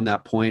follow up on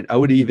that point, I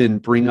would even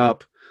bring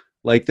up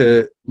like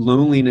the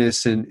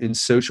loneliness and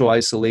social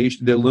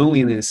isolation, the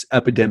loneliness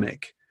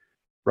epidemic,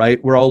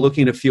 right? We're all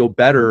looking to feel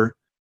better.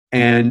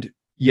 And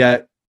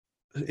yet,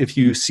 if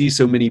you see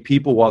so many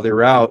people while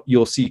they're out,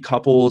 you'll see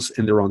couples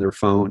and they're on their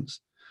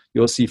phones.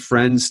 You'll see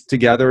friends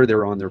together,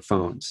 they're on their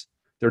phones.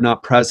 They're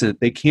not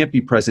present. They can't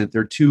be present.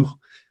 They're too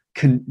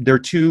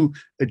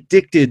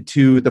addicted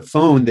to the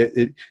phone,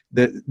 that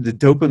the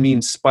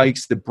dopamine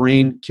spikes, the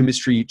brain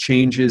chemistry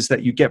changes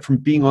that you get from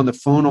being on the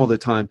phone all the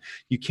time.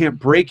 You can't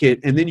break it,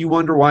 and then you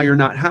wonder why you're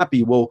not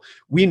happy. Well,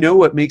 we know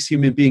what makes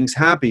human beings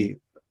happy: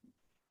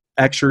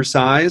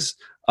 exercise,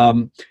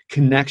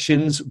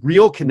 connections,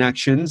 real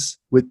connections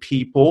with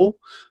people,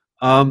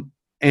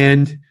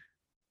 and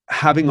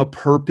having a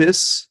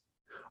purpose.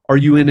 Are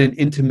you in an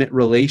intimate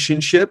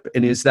relationship,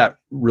 and is that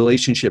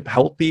relationship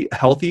healthy?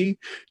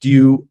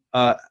 Do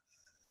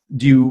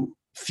you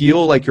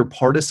feel like you're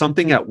part of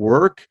something at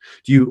work?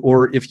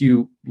 Or if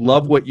you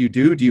love what you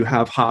do you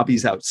have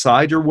hobbies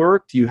outside your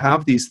work? Do you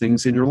have these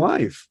things in your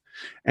life?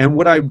 And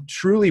what I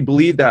truly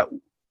believe that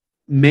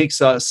makes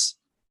us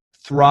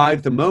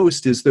thrive the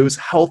most is those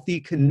healthy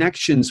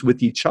connections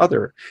with each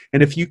other.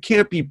 And if you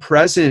can't be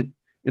present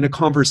in a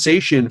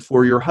conversation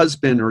for your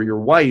husband or your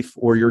wife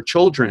or your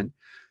children,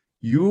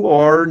 you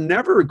are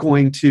never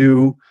going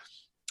to,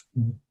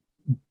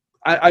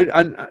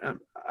 I'm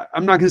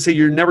not going to say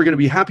you're never going to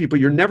be happy, but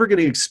you're never going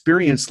to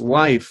experience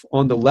life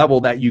on the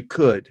level that you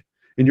could.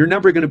 And you're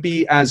never going to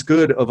be as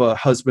good of a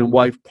husband,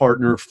 wife,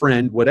 partner,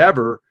 friend,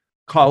 whatever,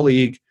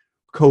 colleague,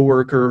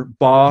 coworker,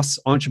 boss,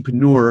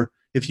 entrepreneur,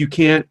 if you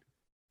can't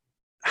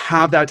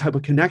have that type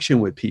of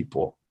connection with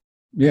people.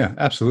 Yeah,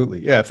 absolutely.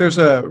 Yeah, if there's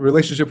a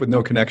relationship with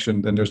no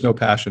connection, then there's no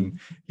passion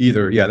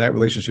either. Yeah, that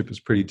relationship is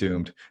pretty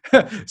doomed.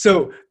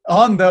 So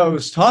on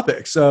those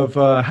topics of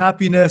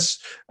happiness,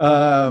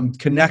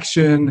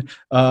 connection,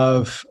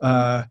 of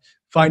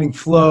finding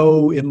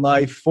flow in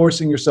life,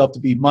 forcing yourself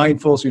to be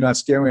mindful so you're not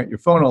staring at your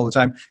phone all the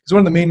time. Because one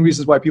of the main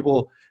reasons why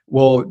people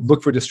will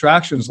look for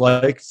distractions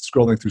like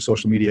scrolling through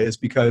social media is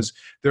because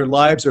their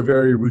lives are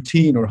very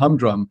routine or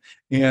humdrum,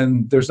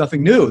 and there's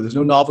nothing new. There's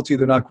no novelty.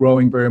 They're not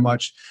growing very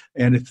much.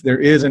 And if there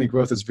is any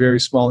growth, it's very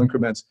small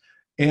increments.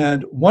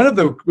 And one of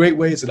the great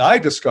ways that I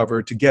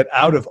discovered to get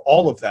out of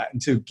all of that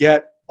and to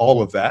get all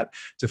of that,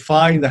 to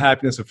find the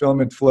happiness,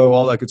 fulfillment, flow,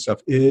 all that good stuff,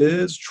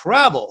 is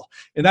travel.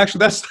 And actually,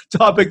 that's the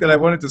topic that I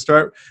wanted to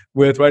start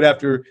with right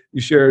after you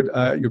shared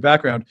your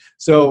background.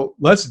 So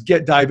let's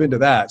dive into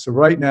that. So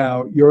right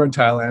now, you're in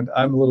Thailand.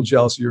 I'm a little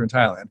jealous you're in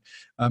Thailand.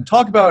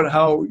 Talk about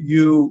how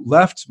you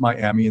left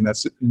Miami and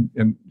that's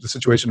in the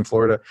situation in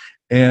Florida,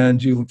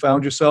 and you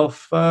found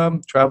yourself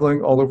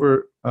traveling all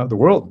over the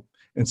world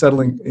and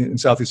settling in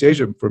Southeast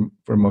Asia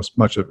for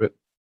much of it.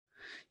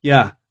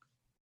 Yeah.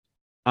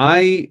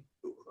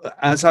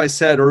 As I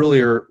said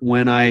earlier,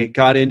 when I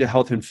got into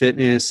health and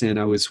fitness and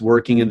I was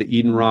working in the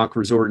Eden Rock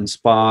Resort and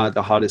Spa,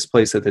 the hottest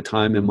place at the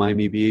time in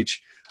Miami Beach,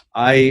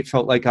 I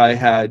felt like I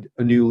had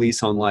a new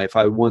lease on life.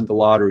 I won the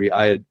lottery.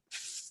 I had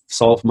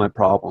solved my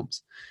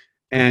problems.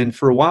 And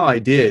for a while I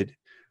did,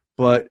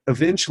 but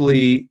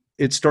eventually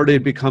it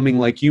started becoming,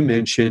 like you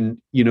mentioned,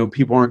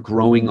 people aren't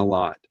growing a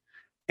lot.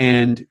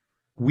 And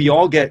we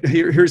all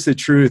here's the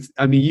truth.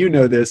 I mean, you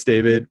know this,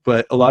 David,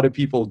 but a lot of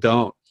people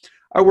don't.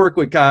 I work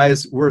with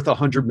guys worth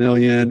 100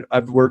 million.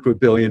 I've worked with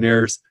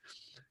billionaires.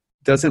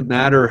 Doesn't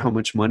matter how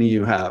much money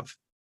you have.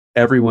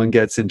 Everyone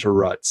gets into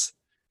ruts.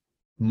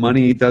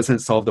 Money doesn't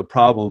solve the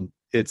problem.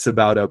 It's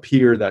about up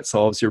here that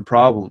solves your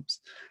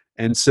problems.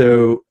 And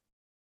so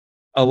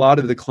a lot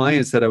of the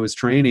clients that I was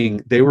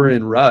training, they were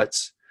in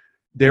ruts.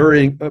 They were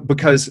in,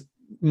 because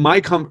my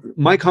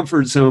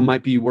comfort zone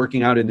might be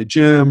working out in the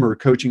gym or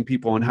coaching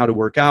people on how to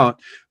work out,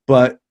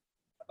 but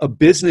a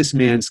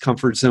businessman's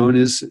comfort zone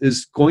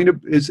is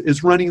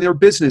running their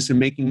business and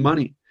making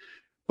money,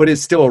 but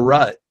it's still a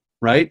rut,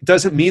 right?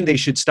 Doesn't mean they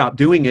should stop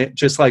doing it.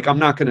 Just like I'm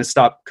not going to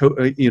stop,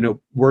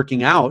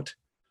 working out,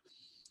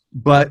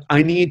 but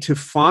I need to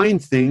find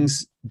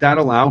things that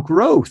allow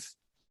growth.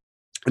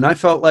 And I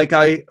felt like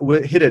I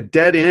hit a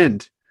dead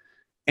end,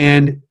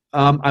 and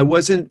I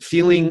wasn't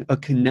feeling a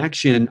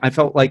connection. I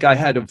felt like I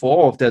had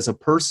evolved as a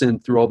person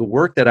through all the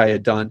work that I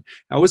had done.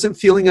 I wasn't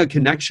feeling a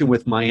connection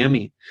with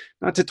Miami.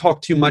 Not to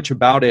talk too much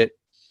about it,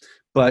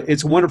 but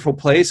it's a wonderful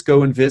place.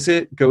 Go and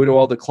visit. Go to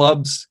all the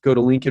clubs. Go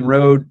to Lincoln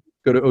Road.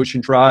 Go to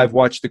Ocean Drive.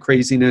 Watch the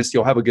craziness.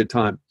 You'll have a good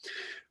time.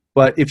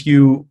 But if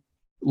you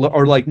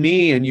are like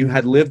me and you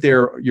had lived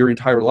there your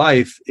entire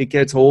life, it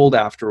gets old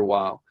after a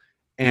while.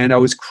 And I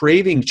was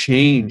craving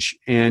change.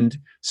 And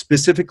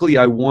specifically,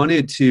 I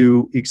wanted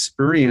to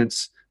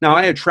experience. Now,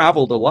 I had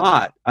traveled a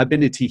lot. I've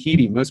been to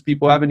Tahiti. Most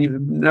people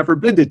never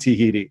been to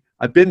Tahiti.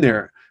 I've been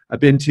there. I've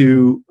been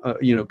to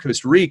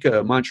Costa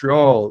Rica,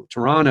 Montreal,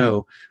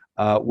 Toronto.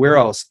 Where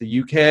else?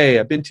 The UK.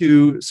 I've been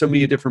to so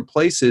many different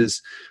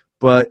places,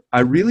 but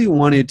I really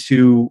wanted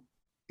to,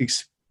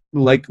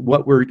 like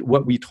what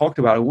we talked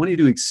about. I wanted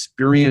to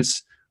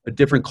experience a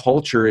different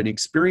culture and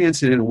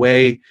experience it in a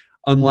way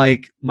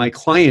unlike my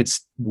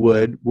clients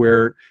would,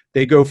 where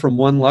they go from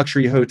one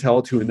luxury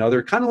hotel to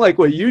another, kind of like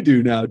what you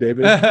do now,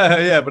 David.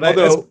 Yeah, but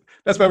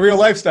that's my real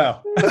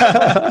lifestyle.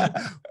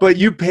 But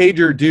you paid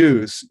your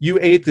dues. You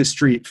ate the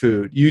street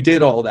food. You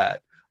did all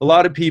that. A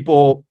lot of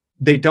people,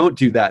 they don't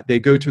do that. They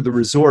go to the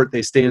resort,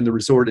 they stay in the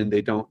resort, and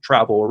they don't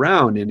travel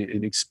around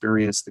and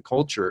experience the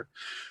culture.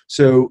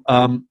 So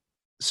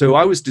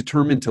I was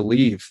determined to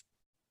leave.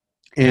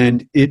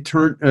 And it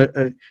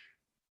turned,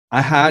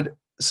 I had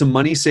some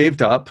money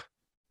saved up,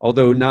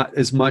 although not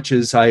as much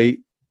as I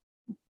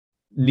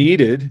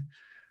needed.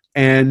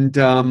 And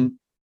the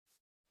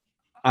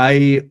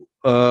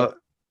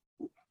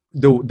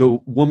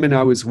woman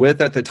I was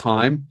with at the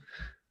time,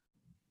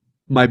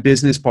 my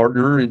business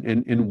partner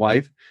and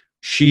wife,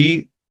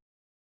 she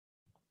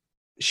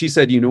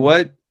said, you know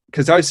what?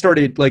 Because I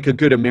started, like a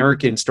good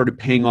American, started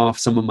paying off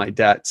some of my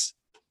debts,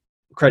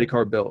 credit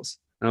card bills.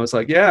 And I was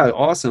like, yeah,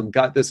 awesome.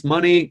 Got this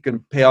money, going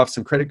to pay off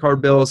some credit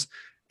card bills.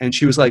 And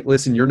she was like,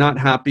 listen, you're not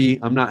happy.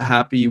 I'm not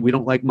happy. We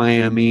don't like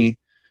Miami.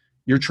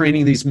 You're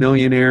training these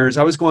millionaires.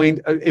 I was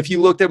going, if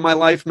you looked at my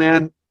life,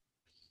 man,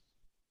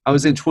 I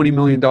was in $20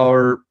 million.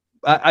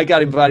 I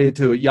got invited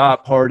to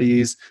yacht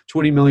parties,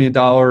 $20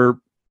 million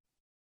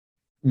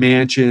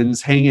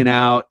mansions, hanging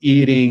out,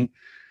 eating,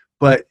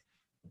 but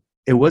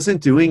it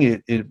wasn't doing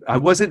it. I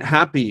wasn't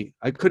happy.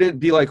 I couldn't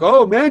be like,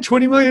 oh man,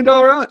 $20 million.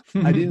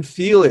 I didn't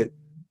feel it.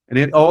 And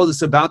it all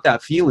is about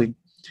that feeling.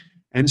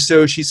 And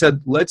so she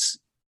said, let's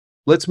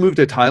move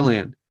to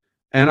Thailand.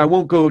 And I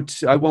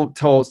won't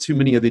tell too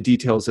many of the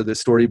details of this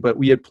story, but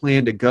we had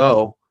planned to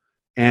go,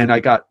 and I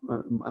got,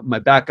 my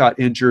back got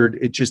injured.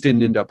 It just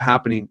didn't end up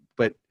happening.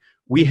 But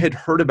we had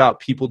heard about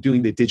people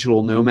doing the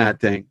digital nomad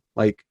thing,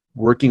 like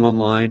working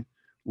online,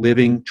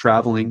 living,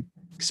 traveling,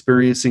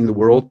 experiencing the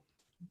world.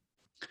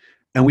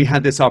 And we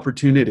had this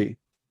opportunity.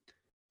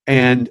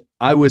 And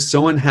I was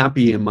so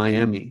unhappy in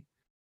Miami,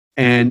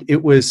 and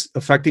it was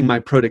affecting my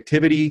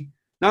productivity.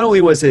 Not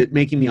only was it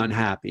making me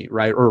unhappy,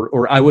 right?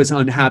 Or I was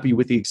unhappy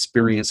with the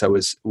experience I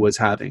was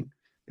having.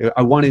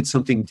 I wanted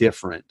something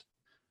different.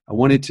 I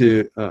wanted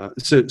to,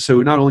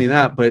 so not only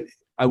that, but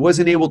I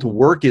wasn't able to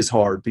work as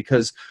hard,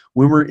 because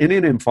when we're in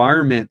an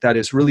environment that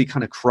is really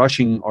kind of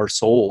crushing our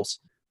souls,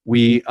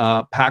 we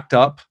packed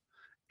up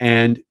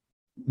and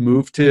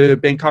moved to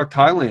Bangkok,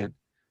 Thailand.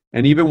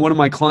 And even one of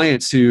my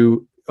clients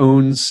who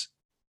owns,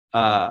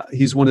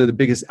 he's one of the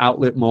biggest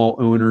outlet mall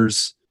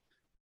owners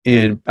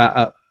in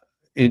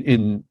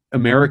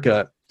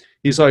America.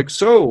 He's like,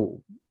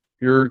 so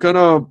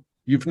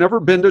you've never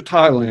been to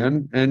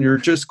Thailand and you're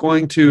just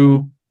going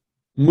to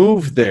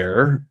move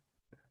there,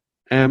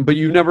 but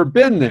you've never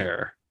been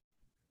there.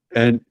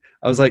 And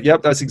I was like,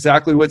 yep, that's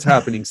exactly what's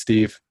happening,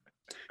 Steve.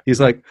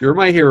 He's like, you're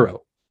my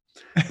hero.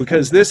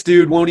 Because this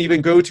dude won't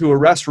even go to a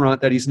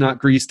restaurant that he's not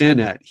greased in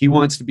at. He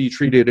wants to be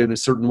treated in a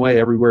certain way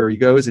everywhere he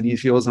goes, and he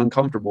feels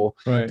uncomfortable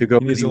to go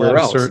anywhere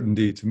else.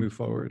 Certainty to move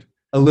forward.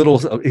 A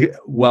little,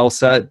 well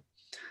said.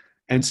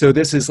 And so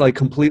this is like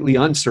completely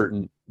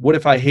uncertain. What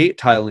if I hate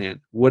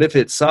Thailand? What if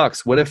it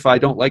sucks? What if I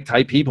don't like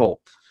Thai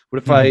people?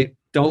 What if I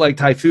don't like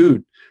Thai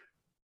food?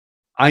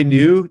 I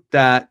knew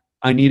that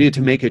I needed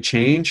to make a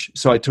change,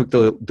 so I took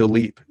the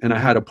leap, and I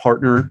had a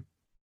partner,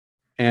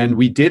 and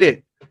we did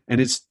it. And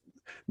it's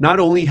not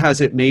only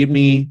has it made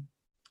me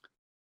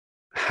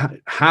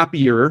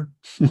happier,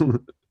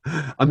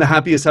 I'm the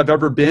happiest I've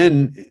ever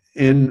been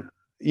in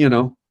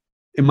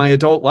my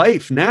adult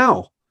life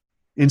now,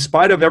 in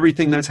spite of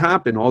everything that's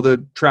happened, all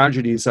the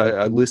tragedies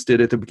I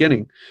listed at the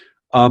beginning.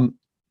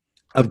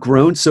 I've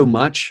grown so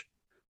much.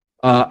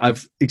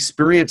 I've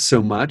experienced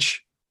so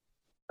much.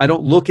 I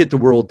don't look at the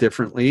world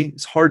differently.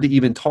 It's hard to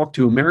even talk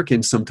to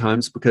Americans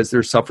sometimes because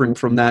they're suffering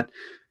from that.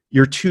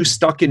 You're too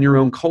stuck in your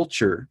own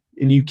culture,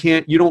 and you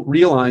don't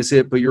realize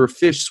it, but you're a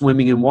fish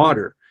swimming in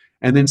water.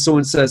 And then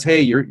someone says, hey,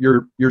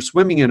 you're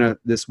swimming in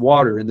this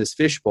water, in this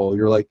fishbowl.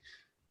 You're like,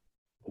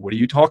 what are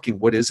you talking?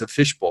 What is a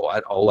fishbowl?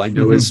 All I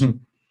know is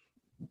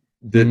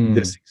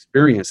this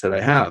experience that I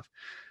have.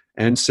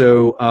 And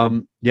so,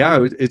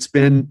 it's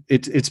been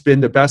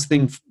the best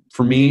thing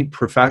for me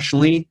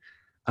professionally.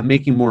 I'm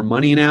making more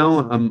money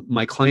now.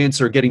 My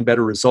clients are getting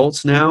better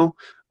results now.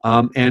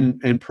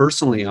 And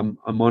personally, I'm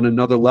on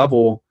another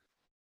level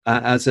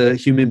as a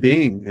human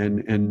being,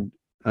 and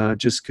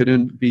just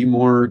couldn't be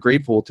more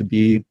grateful to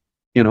be,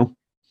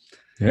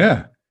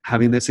 Yeah.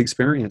 having this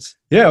experience.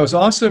 Yeah, it was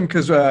awesome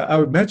because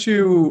I met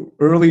you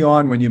early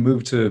on when you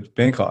moved to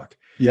Bangkok.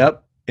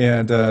 Yep.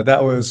 And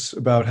that was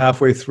about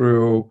halfway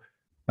through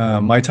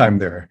my time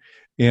there.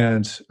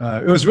 And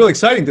it was really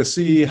exciting to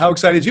see how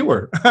excited you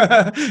were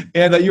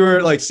and that you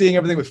were like seeing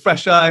everything with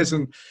fresh eyes.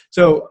 And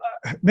so,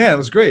 man, it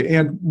was great.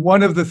 And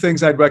one of the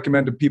things I'd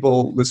recommend to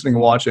people listening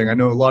and watching, I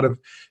know a lot of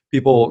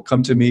people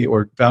come to me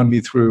or found me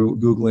through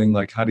Googling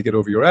like how to get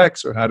over your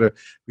ex or how to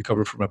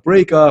recover from a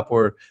breakup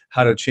or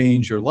how to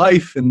change your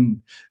life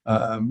and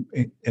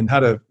how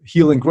to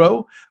heal and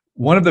grow.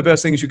 One of the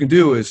best things you can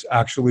do is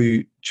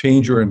actually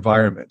change your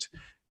environment.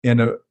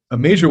 And a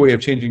major way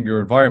of changing your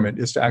environment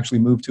is to actually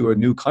move to a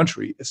new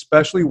country,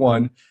 especially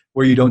one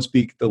where you don't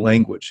speak the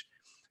language.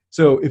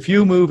 So if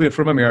you move in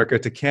from America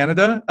to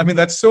Canada, I mean,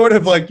 that's sort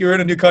of like you're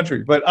in a new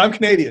country, but I'm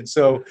Canadian.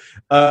 So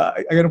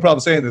I got no problem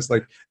saying this.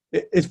 Like,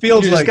 it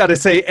feels you like just got to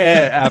say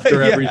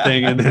after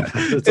everything, and then that's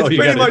all it's you pretty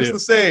got to much do. the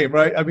same,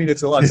 right? I mean,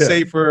 it's a lot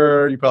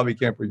safer. You probably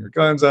can't bring your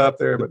guns up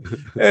there, but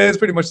it's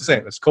pretty much the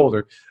same. It's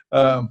colder.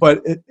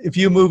 But if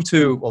you move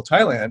to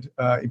Thailand,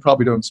 you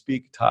probably don't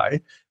speak Thai.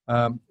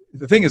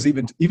 The thing is,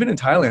 even in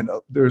Thailand,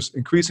 there's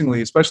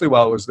increasingly, especially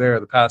while I was there,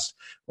 the past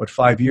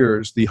 5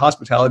 years, the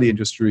hospitality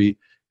industry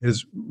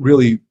has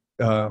really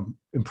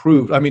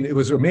improved. I mean, it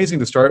was amazing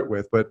to start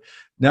with, but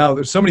now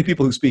there's so many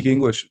people who speak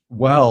English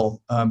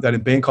well that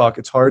in Bangkok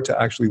it's hard to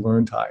actually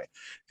learn Thai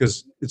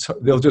because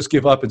they'll just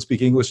give up and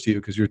speak English to you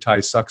because your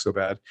Thai sucks so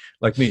bad,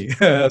 like me.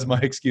 That's my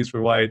excuse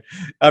for why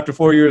after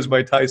 4 years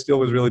my Thai still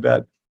was really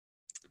bad.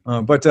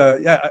 But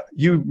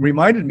you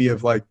reminded me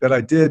of like that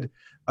I did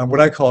what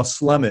I call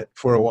slum it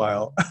for a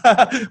while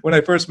when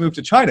I first moved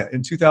to China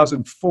in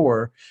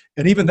 2004.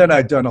 And even then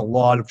I'd done a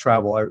lot of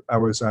travel. I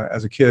was,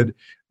 as a kid,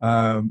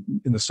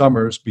 in the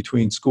summers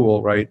between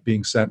school, right,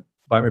 being sent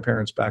by my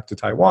parents back to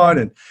Taiwan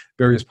and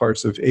various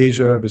parts of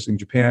Asia, visiting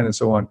Japan and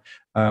so on.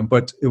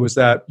 But it was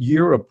that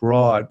year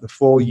abroad, the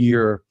full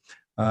year,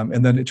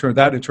 and then it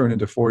turned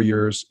into 4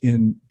 years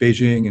in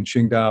Beijing and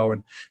Qingdao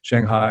and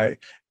Shanghai.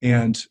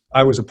 And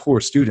I was a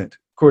poor student.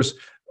 Of course,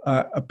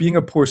 being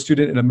a poor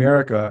student in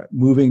America,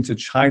 moving to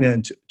China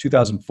in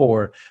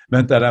 2004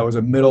 meant that I was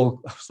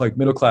middle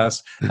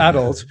class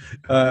adult.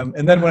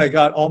 And then when I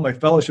got all my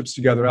fellowships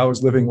together, I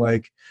was living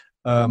like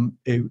a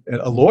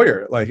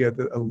lawyer, like a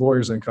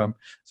lawyer's income.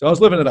 So I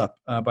was living it up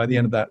by the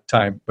end of that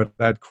time, but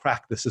I'd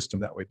cracked the system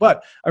that way.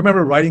 But I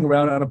remember riding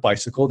around on a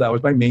bicycle. That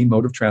was my main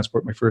mode of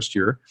transport my first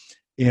year.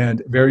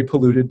 And very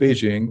polluted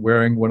Beijing,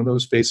 wearing one of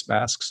those face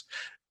masks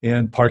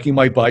and parking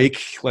my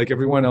bike like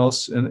everyone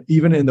else. And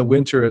even in the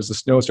winter, as the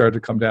snow started to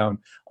come down,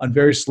 on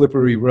very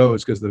slippery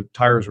roads because the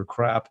tires were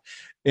crap.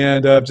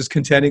 And just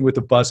contending with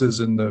the buses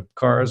and the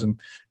cars and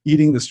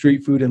eating the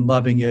street food and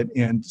loving it.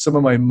 And some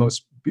of my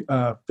most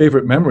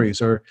favorite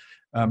memories are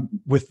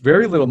with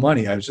very little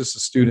money. I was just a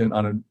student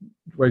on a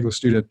regular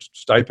student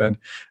stipend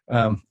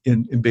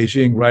in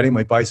Beijing, riding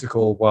my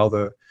bicycle while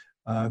the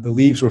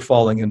leaves were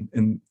falling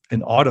in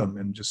autumn,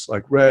 and just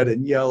like red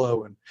and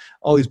yellow and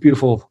all these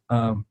beautiful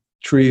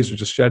trees are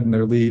just shedding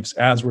their leaves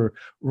as we're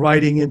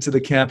riding into the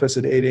campus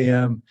at 8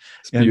 a.m.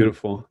 It's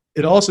beautiful.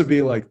 It'd also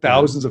be like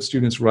thousands of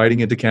students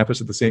riding into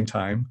campus at the same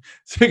time.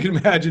 So you can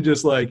imagine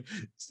just like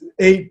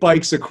 8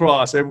 bikes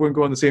across, everyone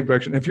going the same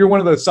direction. If you're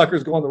one of the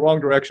suckers going the wrong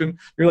direction,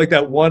 you're like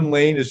that one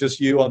lane is just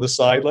you on the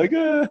side, like,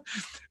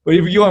 But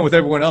if you're on with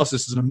everyone else,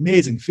 this is an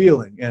amazing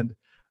feeling. And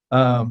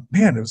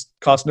man, it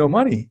cost no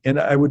money. And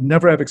I would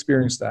never have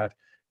experienced that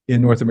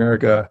in North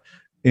America.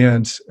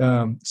 And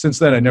since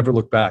then, I never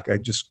looked back. I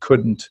just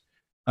couldn't.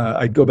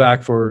 I'd go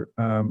back for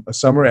a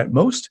summer at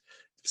most,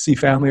 see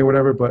family or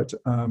whatever. But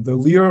the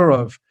lure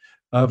of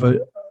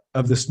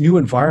this new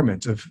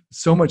environment, of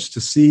so much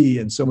to see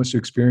and so much to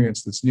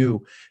experience that's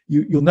new,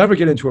 you'll never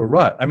get into a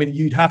rut. I mean,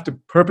 you'd have to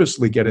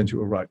purposely get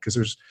into a rut because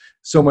there's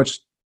so much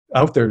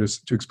out there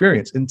to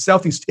experience. In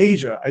Southeast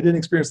Asia, I didn't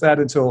experience that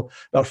until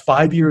about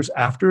 5 years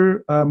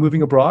after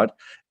moving abroad,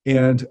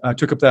 and I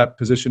took up that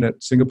position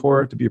at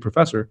Singapore to be a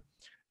professor.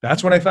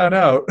 That's when I found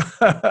out.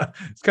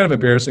 It's kind of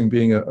embarrassing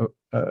being a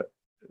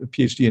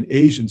PhD in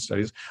Asian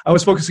studies. I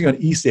was focusing on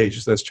East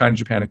Asia, so that's China,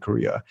 Japan, and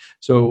Korea.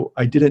 So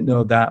I didn't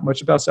know that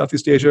much about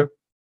Southeast Asia,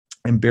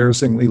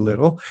 embarrassingly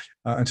little,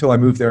 until I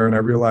moved there and I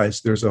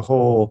realized there's a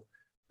whole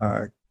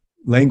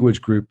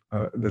language group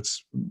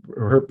that's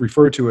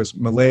referred to as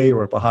Malay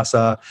or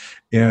Bahasa,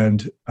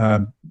 and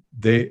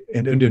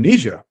in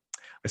Indonesia.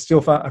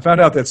 I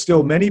found out that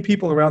still many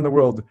people around the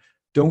world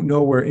don't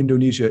know where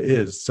Indonesia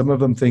is. Some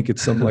of them think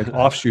it's some like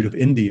offshoot of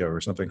India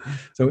or something.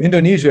 So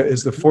Indonesia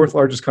is the 4th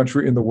largest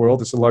country in the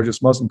world. It's the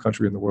largest Muslim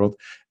country in the world.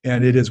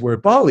 And it is where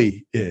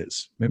Bali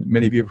is.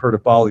 Many of you have heard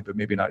of Bali, but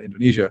maybe not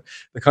Indonesia,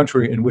 the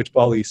country in which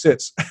Bali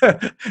sits.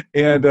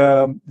 And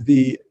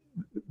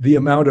the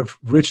amount of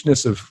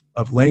richness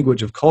of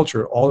language, of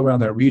culture all around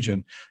that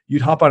region,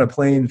 you'd hop on a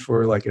plane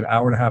for like an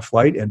hour and a half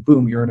flight and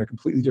boom, you're in a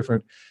completely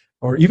different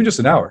or even just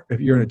an hour. If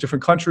you're in a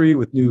different country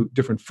with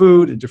different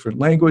food and different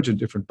language and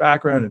different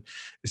background, and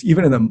it's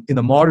even in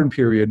the modern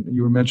period,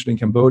 you were mentioning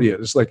Cambodia,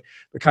 it's like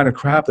the kind of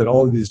crap that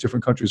all of these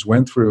different countries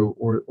went through,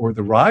 or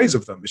the rise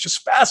of them. It's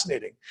just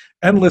fascinating,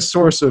 endless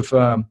source of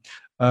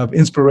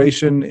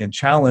inspiration and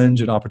challenge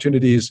and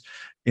opportunities.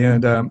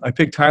 And I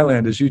picked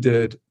Thailand as you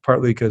did,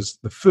 partly because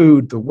the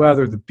food, the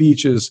weather, the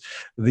beaches,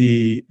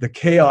 the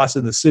chaos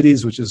in the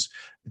cities, which is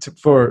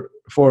for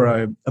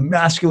a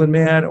masculine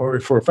man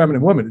or for a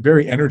feminine woman,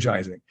 very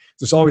energizing.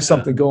 There's always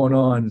something going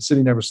on. The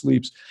city never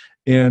sleeps,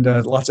 and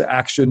lots of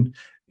action.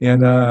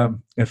 And a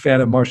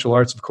fan of martial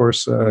arts, of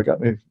course. Got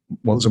me.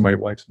 Well, those are my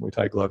wife's Muay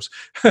Thai gloves.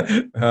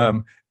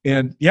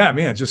 And yeah,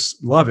 man,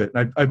 just love it.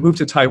 I moved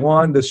to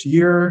Taiwan this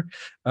year.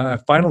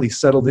 Finally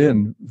settled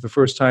in the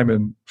first time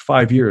in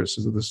 5 years.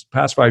 So this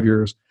past 5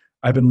 years,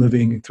 I've been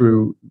living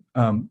through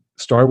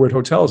Starwood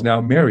Hotels, now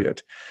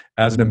Marriott,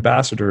 as an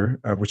ambassador,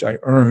 which I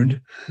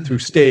earned through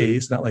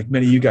stays. Not like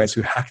many of you guys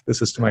who hacked the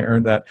system. I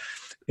earned that,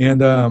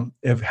 and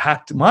have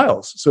hacked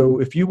miles.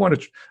 So if you want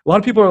to, a lot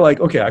of people are like,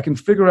 okay, I can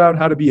figure out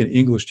how to be an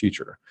English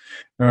teacher.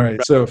 All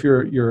right. So if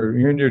you're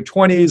in your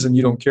 20s and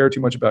you don't care too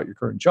much about your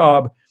current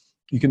job,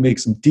 you can make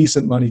some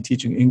decent money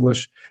teaching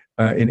English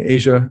in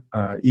Asia,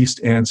 East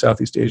and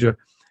Southeast Asia,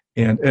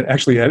 and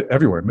actually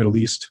everywhere, Middle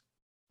East.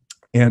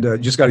 And you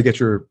just got to get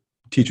your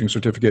teaching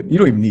certificate. You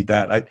don't even need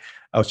that.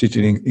 I was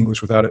teaching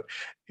English without it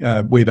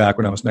way back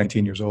when I was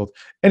 19 years old.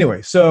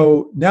 Anyway,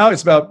 so now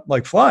it's about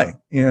like flying,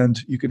 and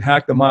you can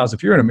hack the miles.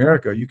 If you're in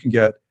America, you can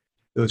get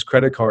those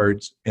credit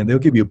cards, and they'll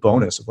give you a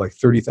bonus of like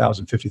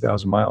 30,000,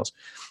 50,000 miles.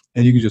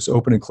 And you can just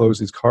open and close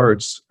these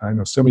cards. I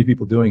know so many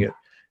people doing it.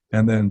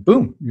 And then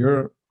boom,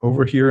 you're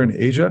over here in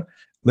Asia,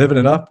 living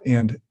it up.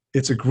 And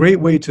it's a great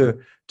way to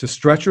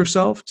stretch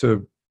yourself,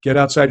 to get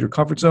outside your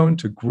comfort zone,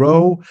 to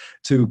grow,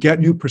 to get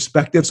new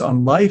perspectives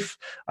on life.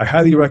 I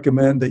highly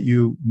recommend that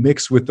you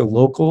mix with the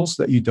locals,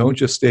 that you don't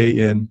just stay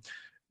in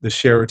the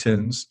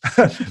Sheratons,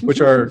 which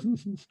are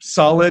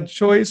solid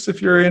choice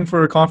if you're in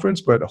for a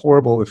conference, but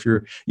horrible if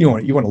you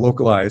want to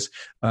localize.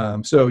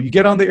 So you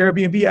get on the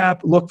Airbnb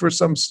app, look for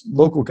some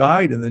local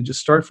guide, and then just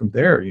start from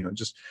there. You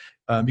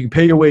can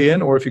pay your way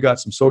in, or if you got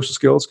some social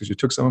skills, because you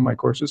took some of my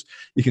courses,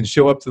 you can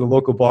show up to the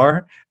local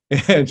bar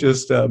and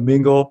just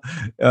mingle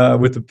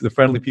with the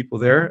friendly people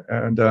there.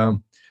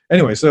 And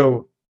anyway,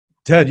 so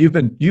Ted,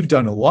 you've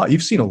done a lot.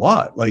 You've seen a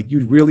lot. Like,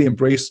 you really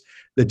embrace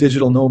the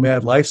digital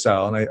nomad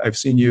lifestyle, and I've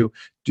seen you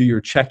do your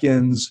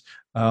check-ins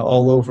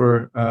all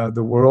over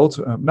the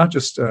world, not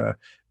just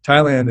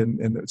Thailand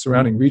and the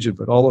surrounding region,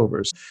 but all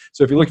over.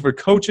 So if you're looking for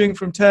coaching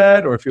from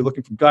Ted, or if you're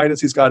looking for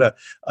guidance, he's got a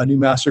new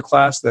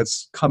masterclass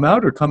that's come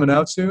out or coming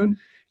out soon.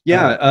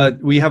 Yeah,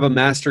 we have a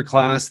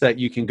masterclass that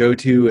you can go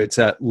to. It's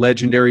at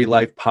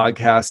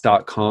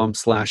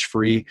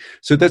legendarylifepodcast.com/free.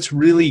 So that's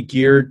really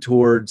geared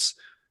towards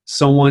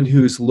someone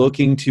who's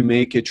looking to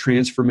make a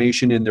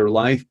transformation in their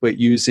life, but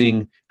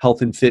using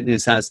health and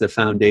fitness as the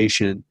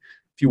foundation.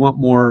 If you want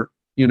more,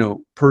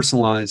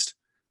 personalized,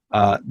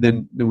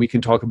 then we can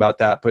talk about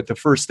that. But the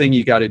first thing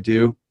you got to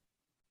do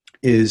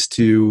is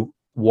to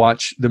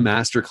watch the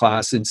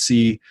masterclass and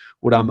see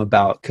what I'm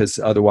about, because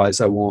otherwise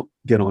I won't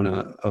get on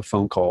a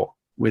phone call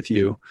with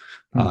you.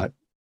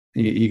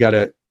 You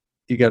gotta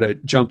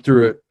jump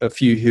through a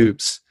few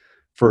hoops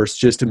first,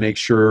 just to make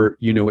sure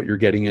you know what you're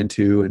getting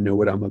into and know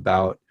what I'm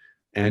about,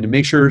 and to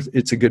make sure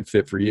it's a good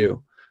fit for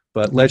you.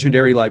 But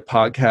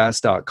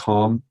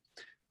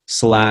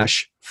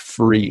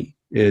legendarylifepodcast.com/free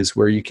is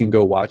where you can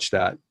go watch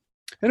that.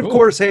 And of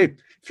course, hey,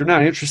 if you're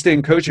not interested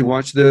in coaching,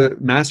 watch the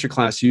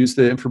masterclass. Use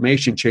the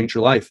information, change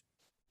your life.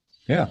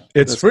 Yeah,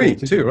 it's free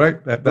too,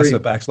 right? That's the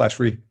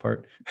 /free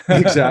part.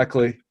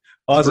 Exactly.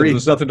 Awesome.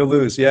 There's nothing to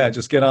lose. Yeah,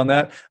 just get on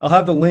that. I'll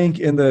have the link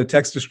in the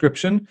text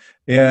description.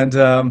 And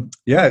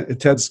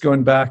Ted's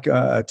going back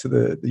to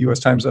the U.S.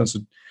 time zone, so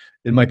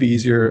it might be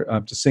easier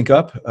to sync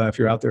up if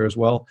you're out there as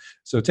well.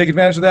 So take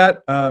advantage of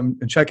that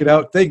and check it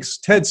out. Thanks,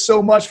 Ted,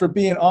 so much for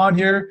being on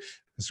here.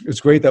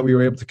 It's great that we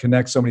were able to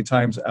connect so many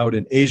times out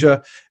in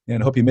Asia,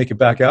 and hope you make it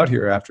back out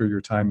here after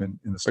your time in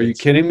the States. Are you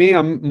kidding me?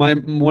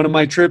 One of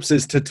my trips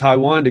is to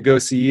Taiwan to go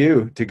see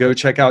you, to go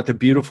check out the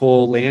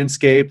beautiful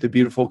landscape, the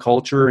beautiful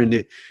culture, and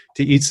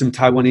to eat some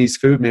Taiwanese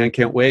food, man.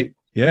 Can't wait.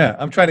 Yeah,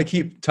 I'm trying to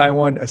keep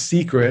Taiwan a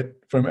secret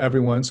from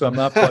everyone, so I'm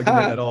not plugging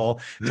it at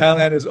all.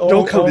 Thailand is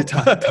don't come to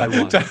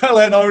Taiwan.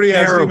 Tailand already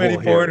has too many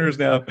foreigners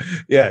now.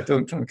 Yeah,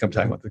 don't come to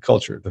Taiwan. The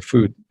culture, the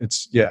food,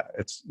 it's.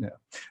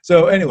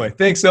 So anyway,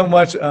 thanks so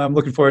much. I'm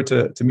looking forward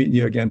to meeting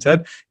you again,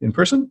 Ted, in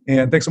person.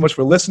 And thanks so much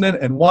for listening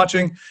and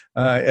watching.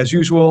 As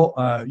usual,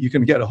 you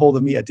can get a hold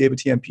of me at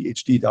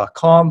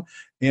davidtnphd.com,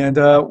 and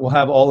we'll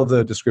have all of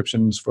the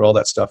descriptions for all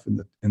that stuff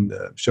in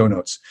the show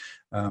notes.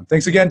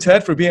 Thanks again,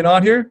 Ted, for being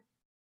on here.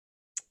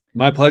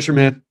 My pleasure,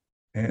 man.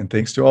 And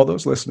thanks to all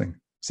those listening.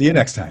 See you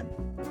next time.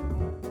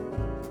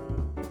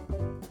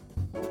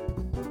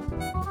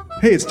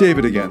 Hey, it's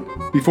David again.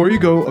 Before you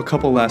go, a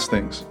couple last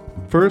things.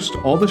 First,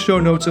 all the show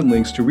notes and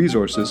links to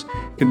resources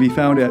can be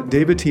found at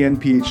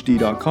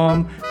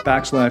davidtnphd.com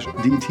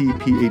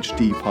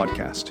 /DTPHD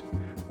podcast.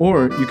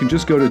 Or you can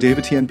just go to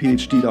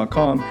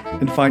davidtnphd.com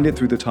and find it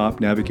through the top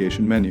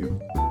navigation menu.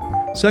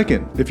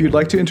 Second, if you'd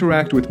like to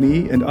interact with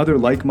me and other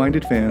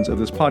like-minded fans of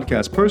this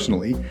podcast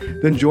personally,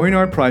 then join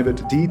our private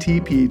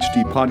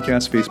DTPHD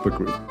podcast Facebook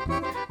group.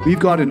 We've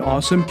got an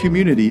awesome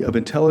community of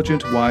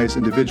intelligent, wise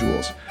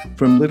individuals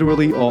from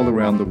literally all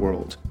around the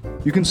world.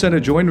 You can send a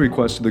join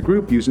request to the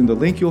group using the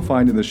link you'll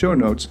find in the show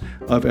notes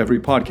of every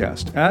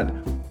podcast at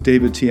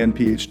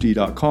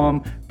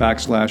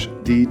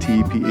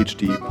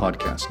davidtnphd.com/DTPHD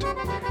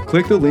podcast.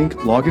 Click the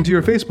link, log into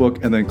your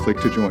Facebook, and then click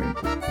to join.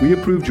 We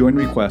approve join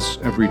requests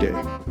every day.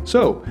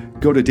 So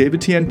go to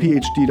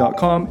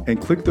davidtnphd.com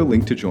and click the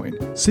link to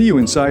join. See you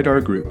inside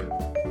our group.